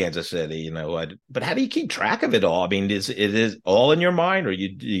people in Kansas City. But how do you keep track of it all? I mean, is it all in your mind, or do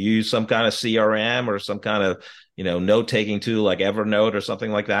you use some kind of CRM or some kind of note-taking tool like Evernote or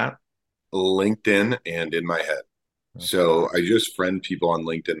something like that? LinkedIn and in my head. Okay. So I just friend people on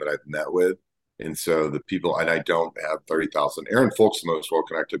LinkedIn that I've met with, and so the people, and I don't have 30,000. Erin Folk's the most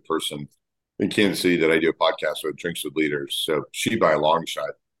well-connected person in Kansas City that I do a podcast with, Drinks with Leaders. So she by a long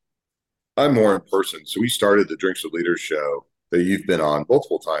shot. I'm more in person. So we started the Drinks with Leaders show that you've been on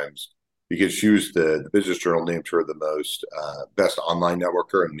multiple times because she was the Business Journal named her the most best online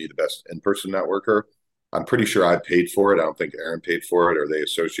networker and me the best in-person networker. I'm pretty sure I paid for it. I don't think Erin paid for it, or they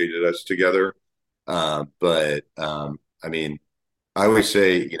associated us together. But I mean, I always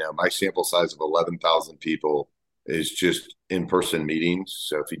say, my sample size of 11,000 people is just in-person meetings.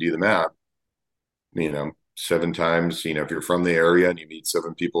 So if you do the math, 7 times, if you're from the area and you meet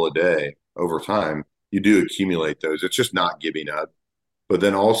 7 people a day over time, you do accumulate those. It's just not giving up. But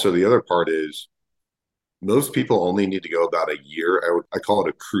then also the other part is most people only need to go about a year. I call it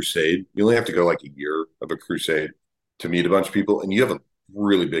a crusade. You only have to go like a year of a crusade to meet a bunch of people, and you have a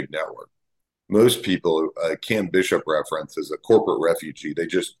really big network. Most people, Cam Bishop reference as a corporate refugee.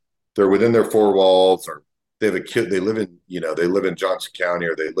 They're within their 4 walls, or they have a kid. They live in Johnson County,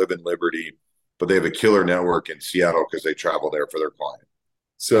 or they live in Liberty, but they have a killer network in Seattle because they travel there for their client.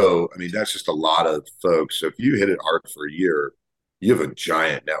 So, I mean, that's just a lot of folks. So if you hit it hard for a year, you have a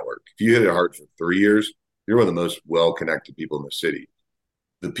giant network. If you hit it hard for 3 years, you're one of the most well-connected people in the city.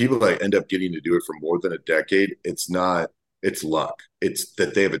 The people that end up getting to do it for more than a decade, it's luck. It's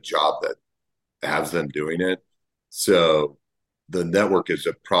that they have a job that has them doing it. So the network is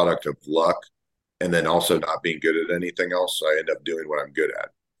a product of luck, and then also not being good at anything else. So I end up doing what I'm good at.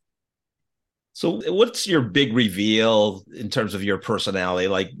 So what's your big reveal in terms of your personality?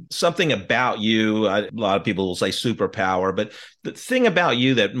 Like something about you, a lot of people will say superpower, but the thing about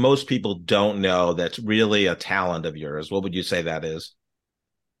you that most people don't know that's really a talent of yours, what would you say that is?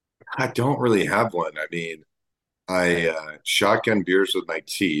 I don't really have one. I mean, I shotgun beers with my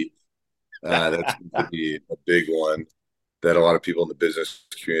teeth. That's going to be a big one. that a lot of people in the business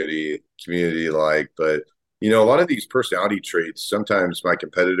community like. But a lot of these personality traits, sometimes my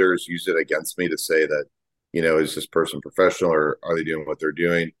competitors use it against me to say that, is this person professional or are they doing what they're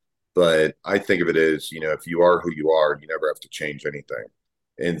doing? But I think of it as, if you are who you are, you never have to change anything.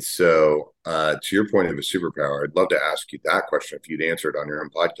 And so, to your point of a superpower, I'd love to ask you that question if you'd answer it on your own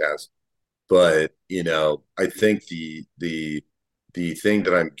podcast. But I think the thing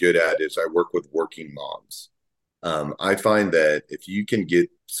that I'm good at is I work with working moms. I find that if you can get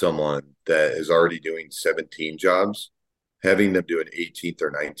someone that is already doing 17 jobs, having them do an 18th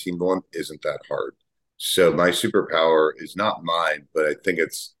or 19th one isn't that hard. So my superpower is not mine, but I think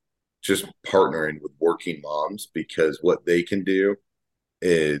it's just partnering with working moms because what they can do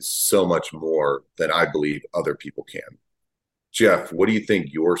is so much more than I believe other people can. Jeff, what do you think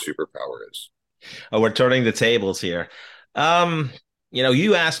your superpower is? Oh, we're turning the tables here.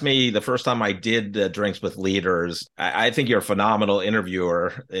 You asked me the first time I did Drinks with Leaders. I think you're a phenomenal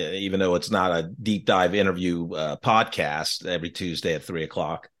interviewer, even though it's not a deep dive interview podcast every Tuesday at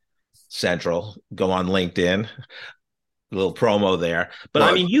 3:00 Central. Go on LinkedIn, a little promo there. But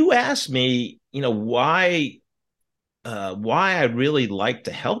I mean, you asked me, why I really like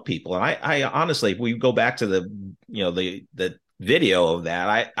to help people. And I honestly, if we go back to the video of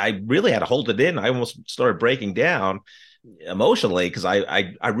that, I really had to hold it in. I almost started breaking down emotionally because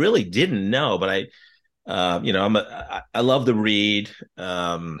I really didn't know, but I love to read.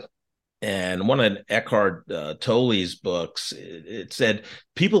 And one of Eckhart Tolle's books, it said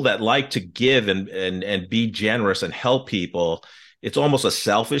people that like to give and be generous and help people, it's almost a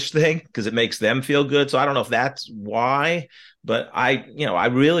selfish thing because it makes them feel good. So I don't know if that's why, but I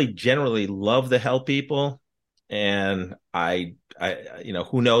really generally love to help people, and I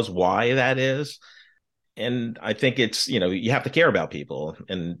who knows why that is. And I think it's, you have to care about people.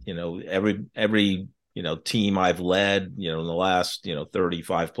 And, every team I've led, in the last,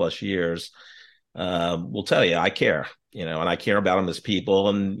 35 plus years, will tell you I care, and I care about them as people.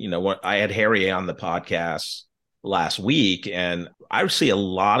 And, what I had Harry on the podcast last week, and I see a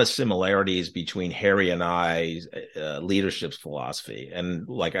lot of similarities between Harry and I's leadership philosophy. And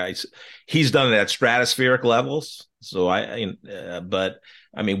he's done it at stratospheric levels. So but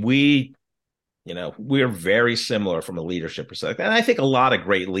I mean, we're very similar from a leadership perspective. And I think a lot of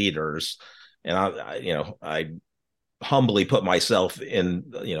great leaders, and I humbly put myself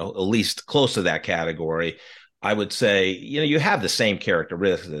in, at least close to that category. I would say, you have the same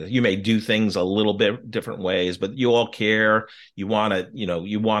characteristics. You may do things a little bit different ways, but you all care. You want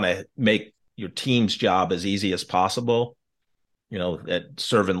to make your team's job as easy as possible, that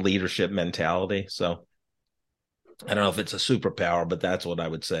servant leadership mentality. So I don't know if it's a superpower, but that's what I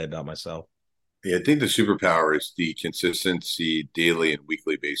would say about myself. Yeah, I think the superpower is the consistency daily and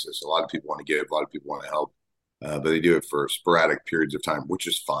weekly basis. A lot of people want to give, a lot of people want to help, but they do it for sporadic periods of time, which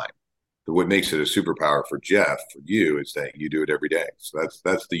is fine. But what makes it a superpower for Jeff, for you, is that you do it every day. So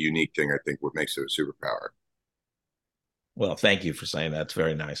that's the unique thing, I think, what makes it a superpower. Well, thank you for saying that. It's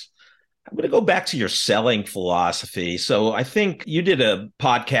very nice. I'm going to go back to your selling philosophy. So I think you did a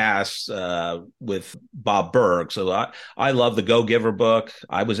podcast with Bob Berg. So I love the Go Giver book.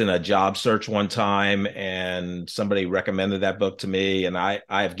 I was in a job search one time and somebody recommended that book to me. And I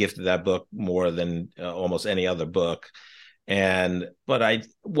have gifted that book more than almost any other book. But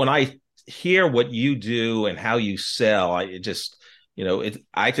when I hear what you do and how you sell, I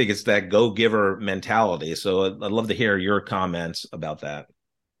think it's that Go Giver mentality. So I'd love to hear your comments about that.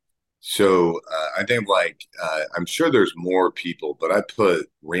 So I think I'm sure there's more people, but I put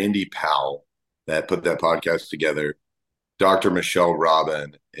Randy Powell that put that podcast together, Dr. Michelle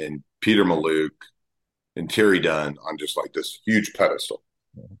Robin and Peter Maluk and Terry Dunn on just like this huge pedestal.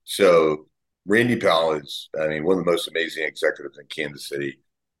 So Randy Powell is, one of the most amazing executives in Kansas City.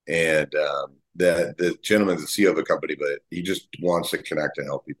 And the gentleman's the CEO of a company, but he just wants to connect and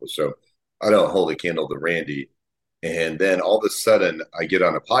help people. So I don't hold a candle to Randy. And then all of a sudden I get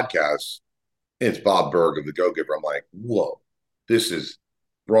on a podcast and it's Bob Berg of the Go Giver. I'm like, whoa, this is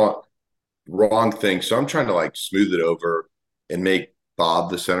wrong thing. So I'm trying to smooth it over and make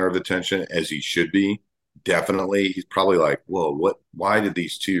Bob the center of attention as he should be. Definitely. He's probably like, whoa, why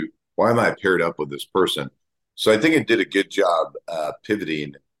am I paired up with this person? So I think it did a good job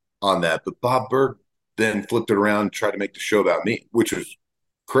pivoting on that. But Bob Berg then flipped it around and tried to make the show about me, which was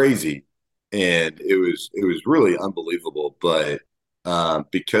crazy. And it was really unbelievable. But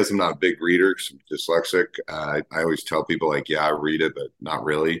because I'm not a big reader, because I'm dyslexic, I always tell people I read it, but not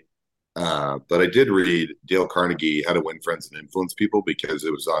really. But I did read Dale Carnegie, How to Win Friends and Influence People, because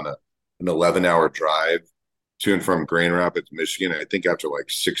it was on an 11-hour drive to and from Grand Rapids, Michigan. I think after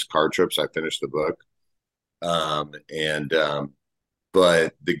 6 car trips, I finished the book. And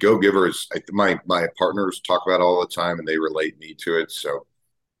but the go-givers, my partners talk about it all the time, and they relate me to it. So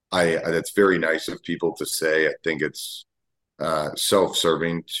that's very nice of people to say. I think it's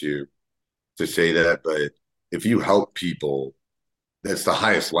self-serving to say that, but if you help people, that's the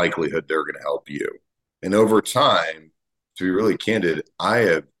highest likelihood they're going to help you. And over time, to be really candid,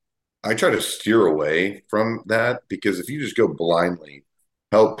 I try to steer away from that, because if you just go blindly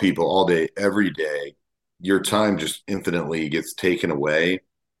help people all day, every day, your time just infinitely gets taken away.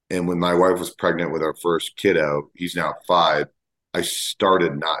 And when my wife was pregnant with our first kiddo, he's now 5, I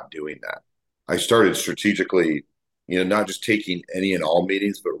started not doing that. I started strategically, not just taking any and all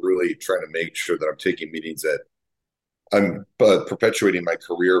meetings, but really trying to make sure that I'm taking meetings that I'm perpetuating my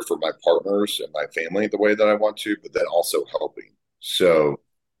career for my partners and my family the way that I want to, but then also helping. So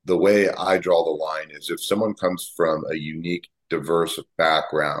the way I draw the line is, if someone comes from a unique, diverse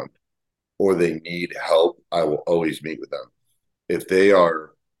background or they need help, I will always meet with them. If they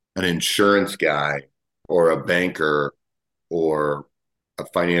are an insurance guy or a banker or a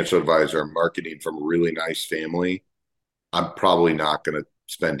financial advisor, marketing from a really nice family, I'm probably not going to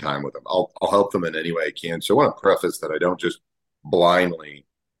spend time with them. I'll help them in any way I can. So I want to preface that I don't just blindly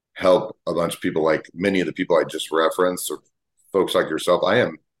help a bunch of people, like many of the people I just referenced, or folks like yourself. I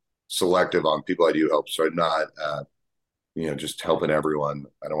am selective on people I do help. So I'm not, just helping everyone.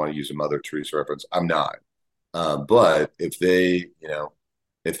 I don't want to use a Mother Teresa reference. I'm not. But if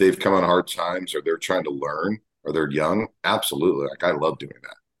if they've come on hard times, or they're trying to learn, or they're young, absolutely. Like, I love doing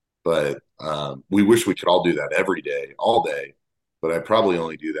that. But we wish we could all do that every day, all day. But I probably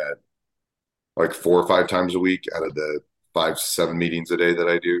only do that like 4 or 5 times a week out of the 5 to 7 meetings a day that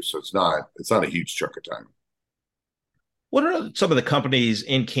I do. So it's not a huge chunk of time. What are some of the companies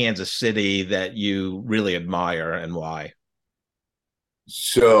in Kansas City that you really admire, and why?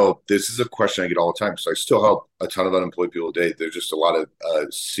 So this is a question I get all the time. So I still help a ton of unemployed people today. There's just a lot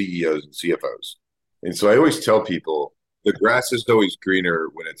of CEOs and CFOs. And so I always tell people, the grass is always greener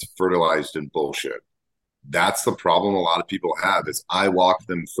when it's fertilized in bullshit. That's the problem a lot of people have, is I walk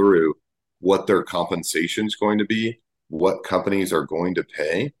them through what their compensation is going to be, what companies are going to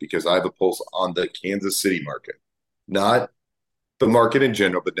pay, because I have a pulse on the Kansas City market, not the market in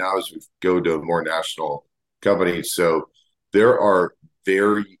general, but now as we go to more national companies. So there are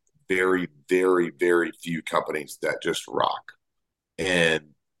very, very, very, very few companies that just rock. And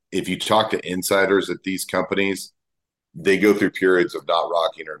if you talk to insiders at these companies, they go through periods of not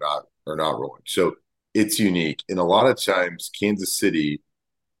rocking or not rolling. So it's unique. And a lot of times Kansas City,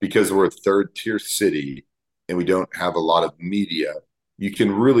 because we're a third tier city and we don't have a lot of media, you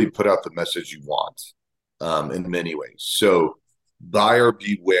can really put out the message you want in many ways. So buyer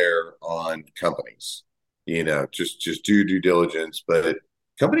beware on companies. Just do due diligence. But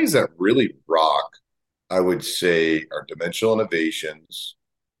companies that really rock, I would say, are Dimensional Innovations,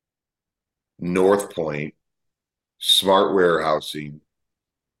 North Point, Smart Warehousing,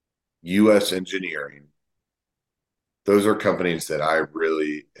 U.S. Engineering. Those are companies that I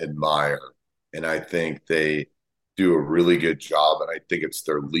really admire, and I think they do a really good job, and I think it's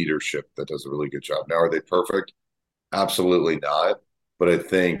their leadership that does a really good job. Now, are they perfect? Absolutely not. But I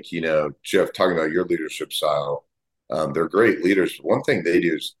think, Jeff, talking about your leadership style, they're great leaders. One thing they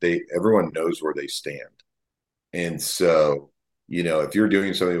do is everyone knows where they stand. And so, if you're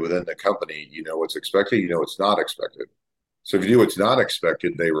doing something within the company, you know what's expected, you know what's not expected. So if you do what's not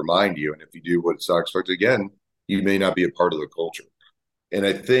expected, they remind you. And if you do what's not expected again, you may not be a part of the culture. And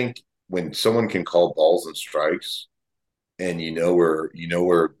I think when someone can call balls and strikes, and where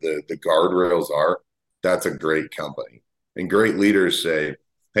the guardrails are, that's a great company. And great leaders say,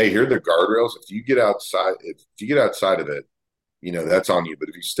 hey, here are the guardrails. If you get outside of it, that's on you. But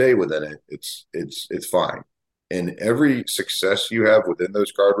if you stay within it, it's fine. And every success you have within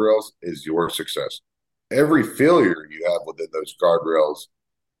those guardrails is your success. Every failure you have within those guardrails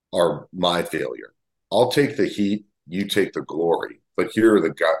are my failure. I'll take the heat, you take the glory. But here are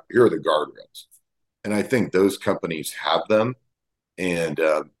the guardrails. And I think those companies have them, and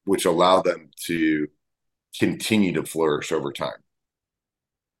which allow them to continue to flourish over time.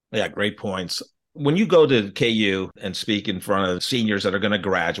 Yeah, great points. When you go to KU and speak in front of seniors that are going to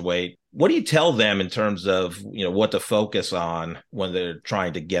graduate, what do you tell them in terms of, what to focus on when they're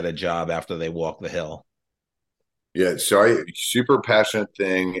trying to get a job after they walk the hill? Yeah, so super passionate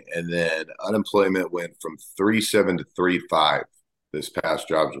thing, and then unemployment went from 3.7 to 3.5 this past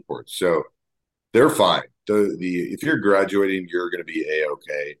jobs report. So they're fine. If you're graduating, you're going to be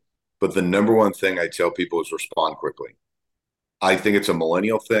A-okay. But the number one thing I tell people is respond quickly. I think it's a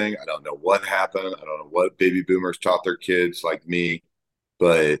millennial thing. I don't know what happened. I don't know what baby boomers taught their kids like me,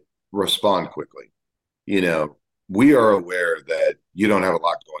 but respond quickly. we are aware that you don't have a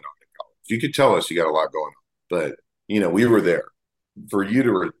lot going on in college. You could tell us you got a lot going on, but we were there for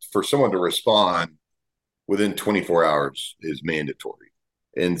you for someone to respond within 24 hours is mandatory.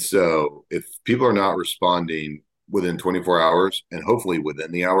 And so if people are not responding within 24 hours and hopefully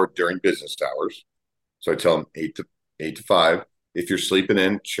within the hour during business hours, so I tell them 8 to 5. If you're sleeping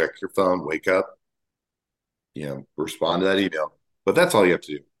in, check your phone, wake up, respond to that email. But that's all you have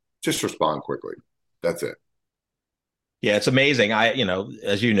to do. Just respond quickly. That's it. Yeah, it's amazing.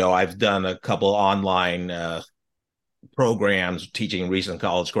 As you know, I've done a couple online programs teaching recent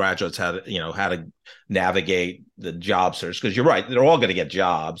college graduates how to navigate the job search, because you're right, they're all going to get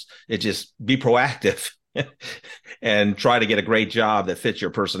jobs. It just be proactive and try to get a great job that fits your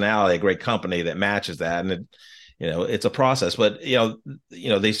personality, a great company that matches that. And it's a process, but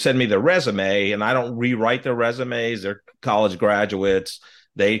they send me their resume and I don't rewrite their resumes. They're college graduates.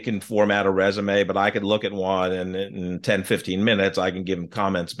 They can format a resume, but I could look at one and in 10, 15 minutes, I can give them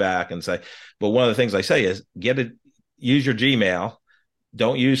comments back and say, but one of the things I say is use your Gmail.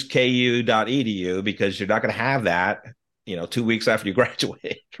 Don't use ku.edu because you're not going to have that, 2 weeks after you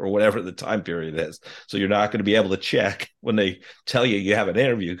graduate or whatever the time period is. So you're not going to be able to check when they tell you have an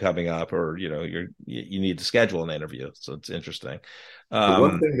interview coming up or, you need to schedule an interview. So it's interesting. The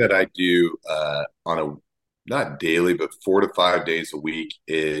one thing that I do on a not daily, but 4 to 5 days a week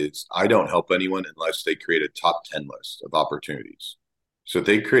is I don't help anyone unless they create a top 10 list of opportunities. So if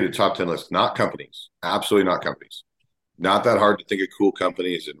they create a top 10 list, not companies, absolutely not companies. Not that hard to think of cool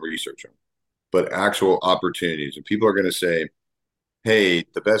companies and research them, but actual opportunities. And people are going to say, hey,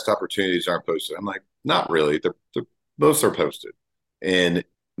 the best opportunities aren't posted. I'm like, not really. Most are posted. And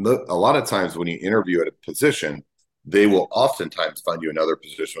a lot of times when you interview at a position, they will oftentimes find you another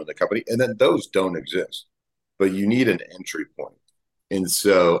position in the company. And then those don't exist, but you need an entry point. And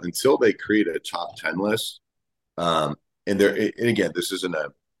so until they create a top 10 list, and again, this isn't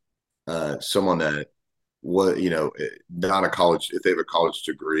someone that not a college, if they have a college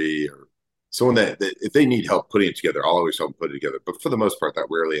degree or someone that if they need help putting it together, I'll always help them put it together. But for the most part, that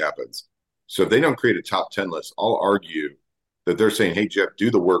rarely happens. So if they don't create a top 10 list, I'll argue that they're saying, hey, Jeff,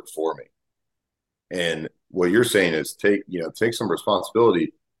 do the work for me. And what you're saying is take some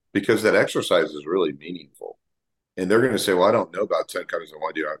responsibility, because that exercise is really meaningful. And they're going to say, well, I don't know about 10 companies I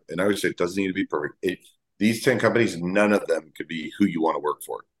want to do. And I would say it doesn't need to be perfect. These 10 companies, none of them could be who you want to work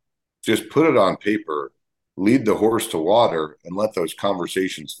for. Just put it on paper, lead the horse to water, and let those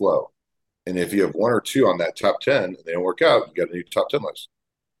conversations flow. And if you have 1 or 2 on that top 10 and they don't work out, you got a new top 10 list.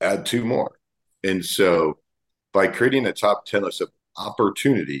 Add 2 more. And so by creating a top 10 list of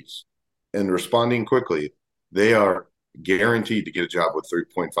opportunities and responding quickly, they are guaranteed to get a job with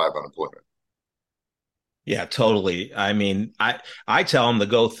 3.5 unemployment. Yeah, totally. I mean, I tell them to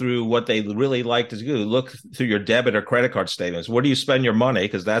go through what they really like to do. Look through your debit or credit card statements. Where do you spend your money?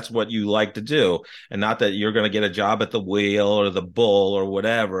 Because that's what you like to do. And not that you're going to get a job at the Wheel or the Bull or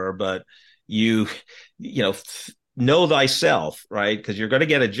whatever, but you know thyself, right? Because you're going to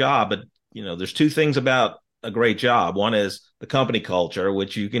get a job. But, there's 2 things about a great job. One is the company culture,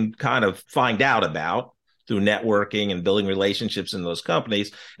 which you can kind of find out about through networking and building relationships in those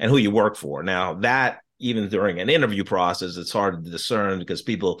companies, and who you work for. Now, that even during an interview process, it's hard to discern because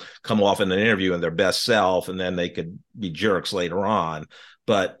people come off in an interview in their best self and then they could be jerks later on.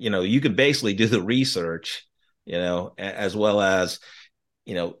 But, you can basically do the research, as well as,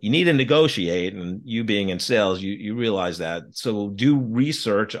 you need to negotiate. And you being in sales, you realize that. So do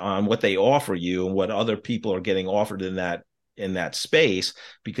research on what they offer you and what other people are getting offered in that space,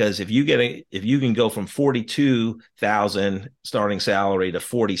 because if you can go from 42,000 starting salary to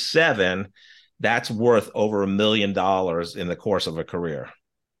 47, that's worth over $1 million in the course of a career.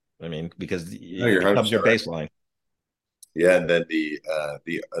 I mean, because it becomes your baseline. Yeah, and then the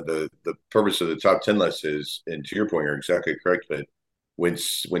purpose of the top 10 list is, and to your point, you're exactly correct. But when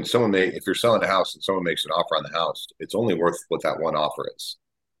someone if you're selling a house and someone makes an offer on the house, it's only worth what that one offer is.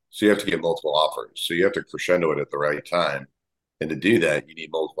 So you have to get multiple offers. So you have to crescendo it at the right time. And to do that, you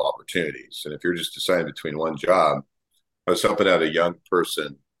need multiple opportunities. And if you're just deciding between one job, I was helping out a young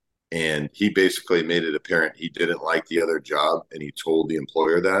person, and he basically made it apparent he didn't like the other job, and he told the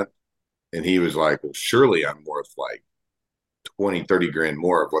employer that. And he was like, well, surely I'm worth like 20, 30 grand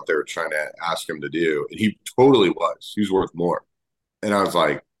more of what they were trying to ask him to do. And he totally was. He was worth more. And I was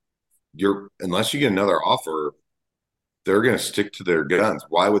like, unless you get another offer, they're going to stick to their guns.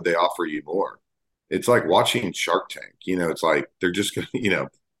 Why would they offer you more? It's like watching Shark Tank. It's like they're just going to,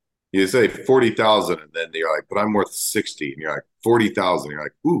 you say 40,000 and then you're like, but I'm worth 60. And you're like 40,000. You're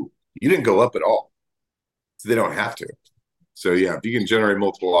like, ooh, you didn't go up at all. So they don't have to. So yeah, if you can generate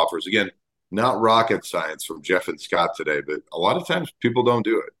multiple offers, again, not rocket science from Jeff and Scott today, but a lot of times people don't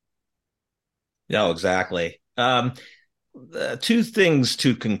do it. No, exactly. Two things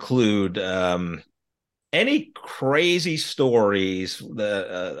to conclude. Any crazy stories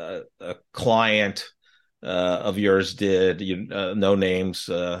that a client of yours did? No names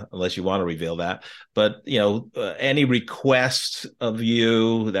unless you want to reveal that. But any requests of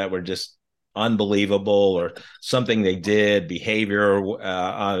you that were just unbelievable, or something they did, behavior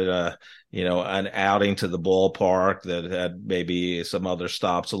on an outing to the ballpark that had maybe some other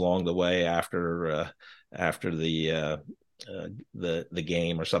stops along the way after the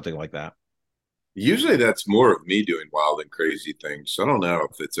game or something like that. Usually that's more of me doing wild and crazy things. So I don't know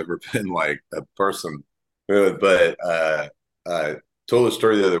if it's ever been like a person, but I told a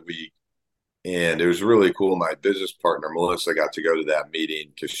story the other week, and it was really cool. My business partner, Melissa, got to go to that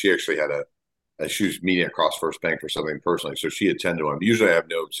meeting because she actually had she was meeting across First Bank for something personally. So she attended one. Usually I have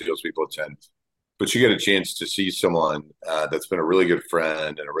no salespeople attend, but she got a chance to see someone that's been a really good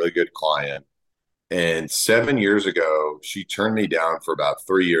friend and a really good client. And 7 years ago, she turned me down for about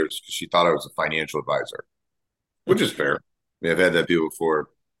 3 years because she thought I was a financial advisor, which is fair. I mean, I've had that deal before.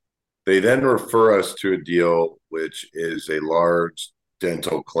 They then refer us to a deal, which is a large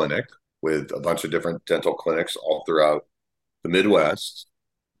dental clinic with a bunch of different dental clinics all throughout the Midwest.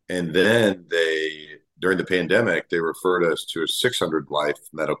 And then during the pandemic, they referred us to a 600 life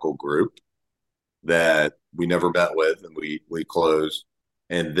medical group that we never met with, and we closed,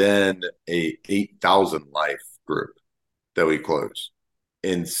 and then a 8,000 life group that we closed.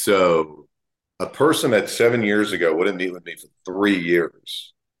 And so a person that 7 years ago wouldn't meet with me for 3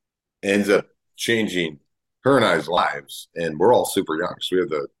 years ends up changing her and I's lives. And we're all super young. So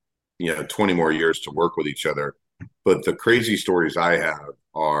we have 20 more years to work with each other. But the crazy stories I have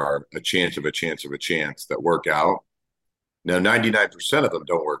are a chance of a chance of a chance that work out. Now, 99% of them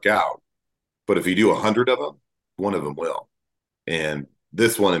don't work out. But if you do 100 of them, one of them will. And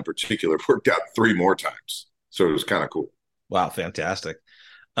this one in particular worked out 3 more times. So it was kind of cool. Wow, fantastic.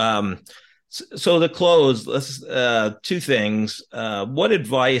 So to close, let's two things. What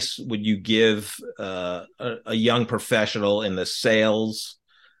advice would you give a young professional in the sales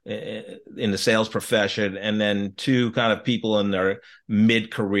profession, and then two kind of people in their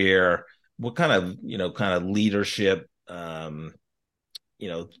mid-career? What kind of leadership,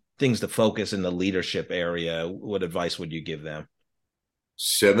 things to focus in the leadership area? What advice would you give them?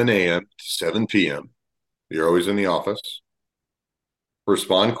 7 a.m. to 7 p.m. You're always in the office.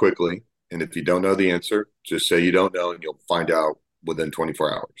 Respond quickly. And if you don't know the answer, just say you don't know, and you'll find out within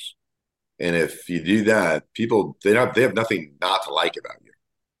 24 hours. And if you do that, people, they have nothing not to like about you.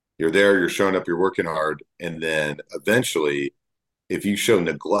 You're there, you're showing up, you're working hard. And then eventually, if you show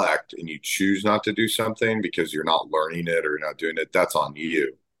neglect and you choose not to do something because you're not learning it or you're not doing it, that's on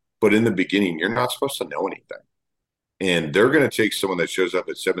you. But in the beginning, you're not supposed to know anything. And they're going to take someone that shows up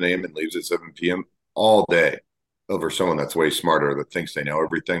at 7 a.m. and leaves at 7 p.m. all day over someone that's way smarter, that thinks they know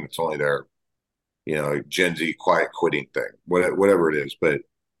everything, that's only their, Gen Z quiet quitting thing, whatever it is. But,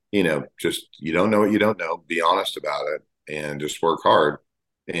 just you don't know what you don't know. Be honest about it and just work hard.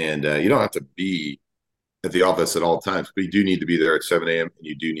 And you don't have to be at the office at all times, but you do need to be there at 7 a.m. and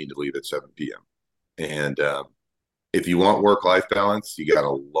you do need to leave at 7 p.m. And if you want work-life balance, you got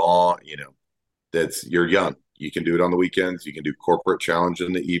a long, you're young. You can do it on the weekends. You can do corporate challenge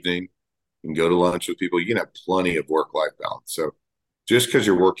in the evening. You can go to lunch with people. You can have plenty of work-life balance. So just because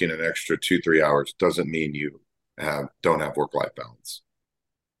you're working an extra 2-3 hours doesn't mean you don't have work-life balance.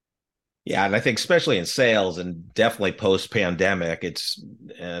 Yeah, and I think especially in sales and definitely post-pandemic,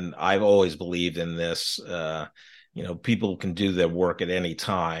 and I've always believed in this. People can do their work at any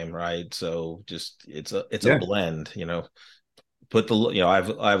time, right? So just it's a blend. Put I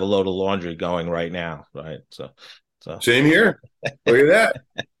have a load of laundry going right now, right? So same here. Look at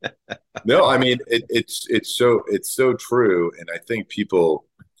that. No, I mean it's so true, and I think people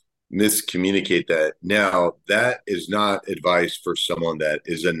miscommunicate that. Now, that is not advice for someone that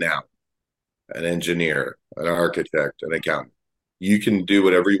is an engineer, an architect, an accountant. You can do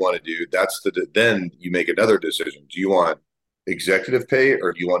whatever you want to do. Then you make another decision. Do you want executive pay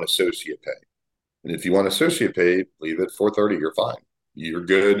or do you want associate pay? And if you want associate pay, leave at 4:30. You're fine. You're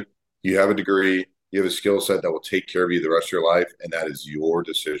good. You have a degree. You have a skill set that will take care of you the rest of your life, and that is your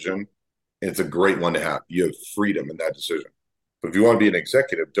decision. And it's a great one to have. You have freedom in that decision. But if you want to be an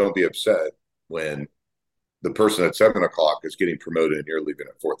executive, don't be upset when the person at 7 o'clock is getting promoted and you're leaving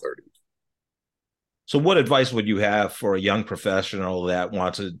at 4:30. So what advice would you have for a young professional that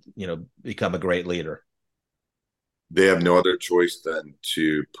wants to, become a great leader? They have no other choice than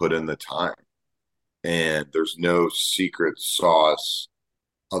to put in the time. And there's no secret sauce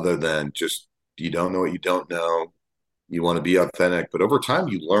other than just you don't know what you don't know. You want to be authentic, but over time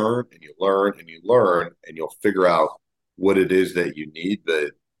you learn and you learn and you learn, and you'll figure out what it is that you need.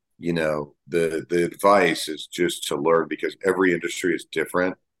 But the advice is just to learn, because every industry is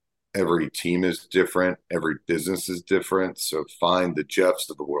different, every team is different, every business is different. So find the Jeffs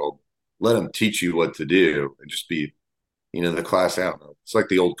of the world, let them teach you what to do, and just be, the class. I don't know. It's like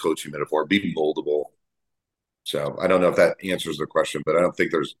the old coaching metaphor: be moldable. So I don't know if that answers the question, but I don't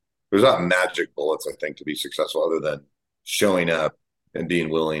think there's not magic bullets, I think, to be successful, other than showing up and being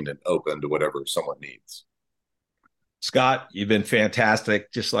willing and open to whatever someone needs. Scott, you've been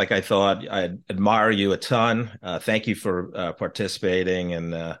fantastic. Just like I thought. I admire you a ton. Thank you for participating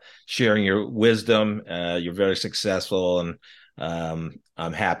and sharing your wisdom. You're very successful, and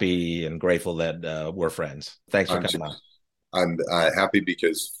I'm happy and grateful that we're friends. Thanks for coming on. I'm happy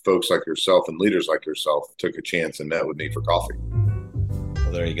because folks like yourself and leaders like yourself took a chance and met with me for coffee.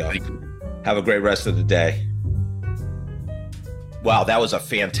 Well, there you go. Have a great rest of the day. Wow, that was a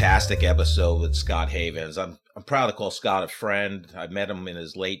fantastic episode with Scott Havens. I'm proud to call Scott a friend. I met him in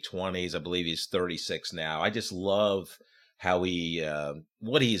his late 20s. I believe he's 36 now. I just love how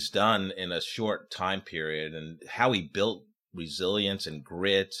what he's done in a short time period, and how he built resilience and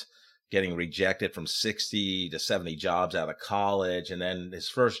grit, getting rejected from 60 to 70 jobs out of college. And then his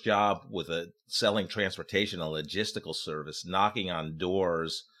first job with selling transportation and logistical service, knocking on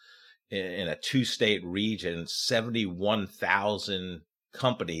doors in a 2-state region, 71,000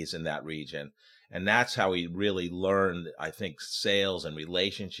 companies in that region. And that's how he really learned, I think, sales and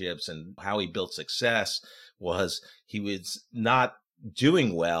relationships, and how he built success was he was not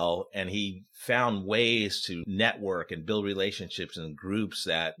doing well, and he found ways to network and build relationships in groups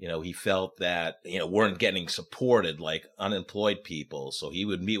that, he felt that, weren't getting supported, like unemployed people. So he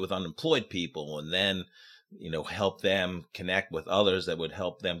would meet with unemployed people and then, help them connect with others that would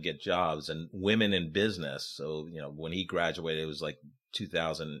help them get jobs, and women in business. So, when he graduated, it was like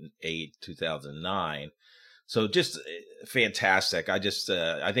 2008, 2009. So just fantastic. I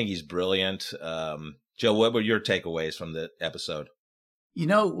think he's brilliant. Joe, what were your takeaways from the episode?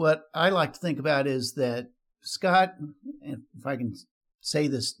 What I like to think about is that Scott, if I can say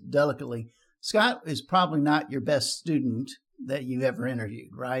this delicately, Scott is probably not your best student that you've ever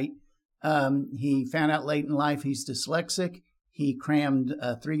interviewed, right? He found out late in life he's dyslexic. He crammed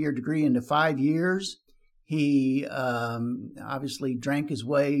a 3-year degree into 5 years. He obviously drank his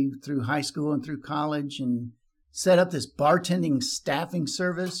way through high school and through college and set up this bartending staffing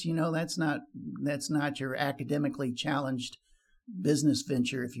service. That's not your academically challenged business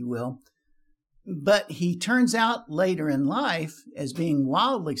venture, if you will. But he turns out later in life as being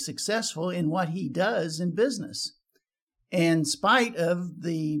wildly successful in what he does in business, in spite of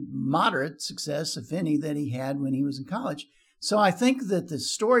the moderate success, if any, that he had when he was in college. So I think that the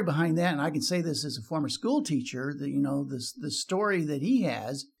story behind that, and I can say this as a former school teacher, that the story that he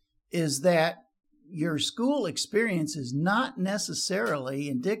has is that your school experience is not necessarily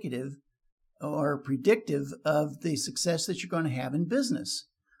indicative or predictive of the success that you're going to have in business.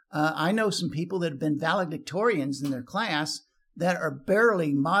 I know some people that have been valedictorians in their class that are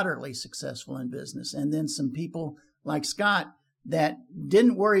barely moderately successful in business. And then some people like Scott that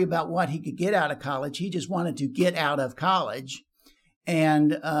didn't worry about what he could get out of college. He just wanted to get out of college,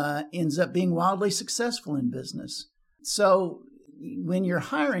 and ends up being wildly successful in business. So when you're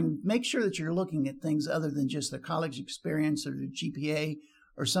hiring, make sure that you're looking at things other than just their college experience or their GPA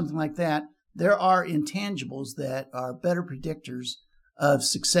or something like that. There are intangibles that are better predictors of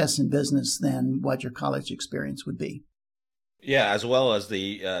success in business than what your college experience would be. Yeah, as well as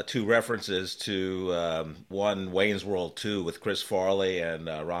the 2 references to one, Wayne's World 2 with Chris Farley and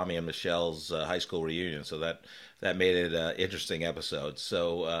Rami and Michelle's high school reunion. So that made it an interesting episode.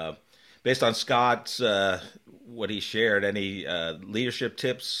 So based on Scott's, what he shared, any leadership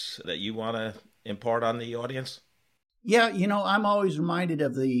tips that you want to impart on the audience? Yeah, I'm always reminded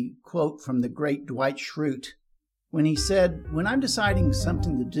of the quote from the great Dwight Schrute when he said, "When I'm deciding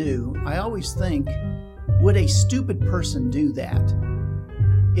something to do, I always think, would a stupid person do that?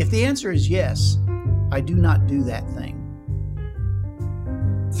 If the answer is yes, I do not do that thing."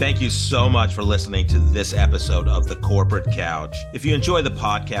 Thank you so much for listening to this episode of The Corporate Couch. If you enjoy the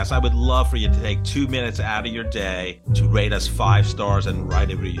podcast, I would love for you to take 2 minutes out of your day to rate us 5 stars and write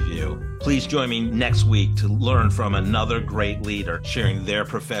a review. Please join me next week to learn from another great leader sharing their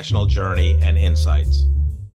professional journey and insights.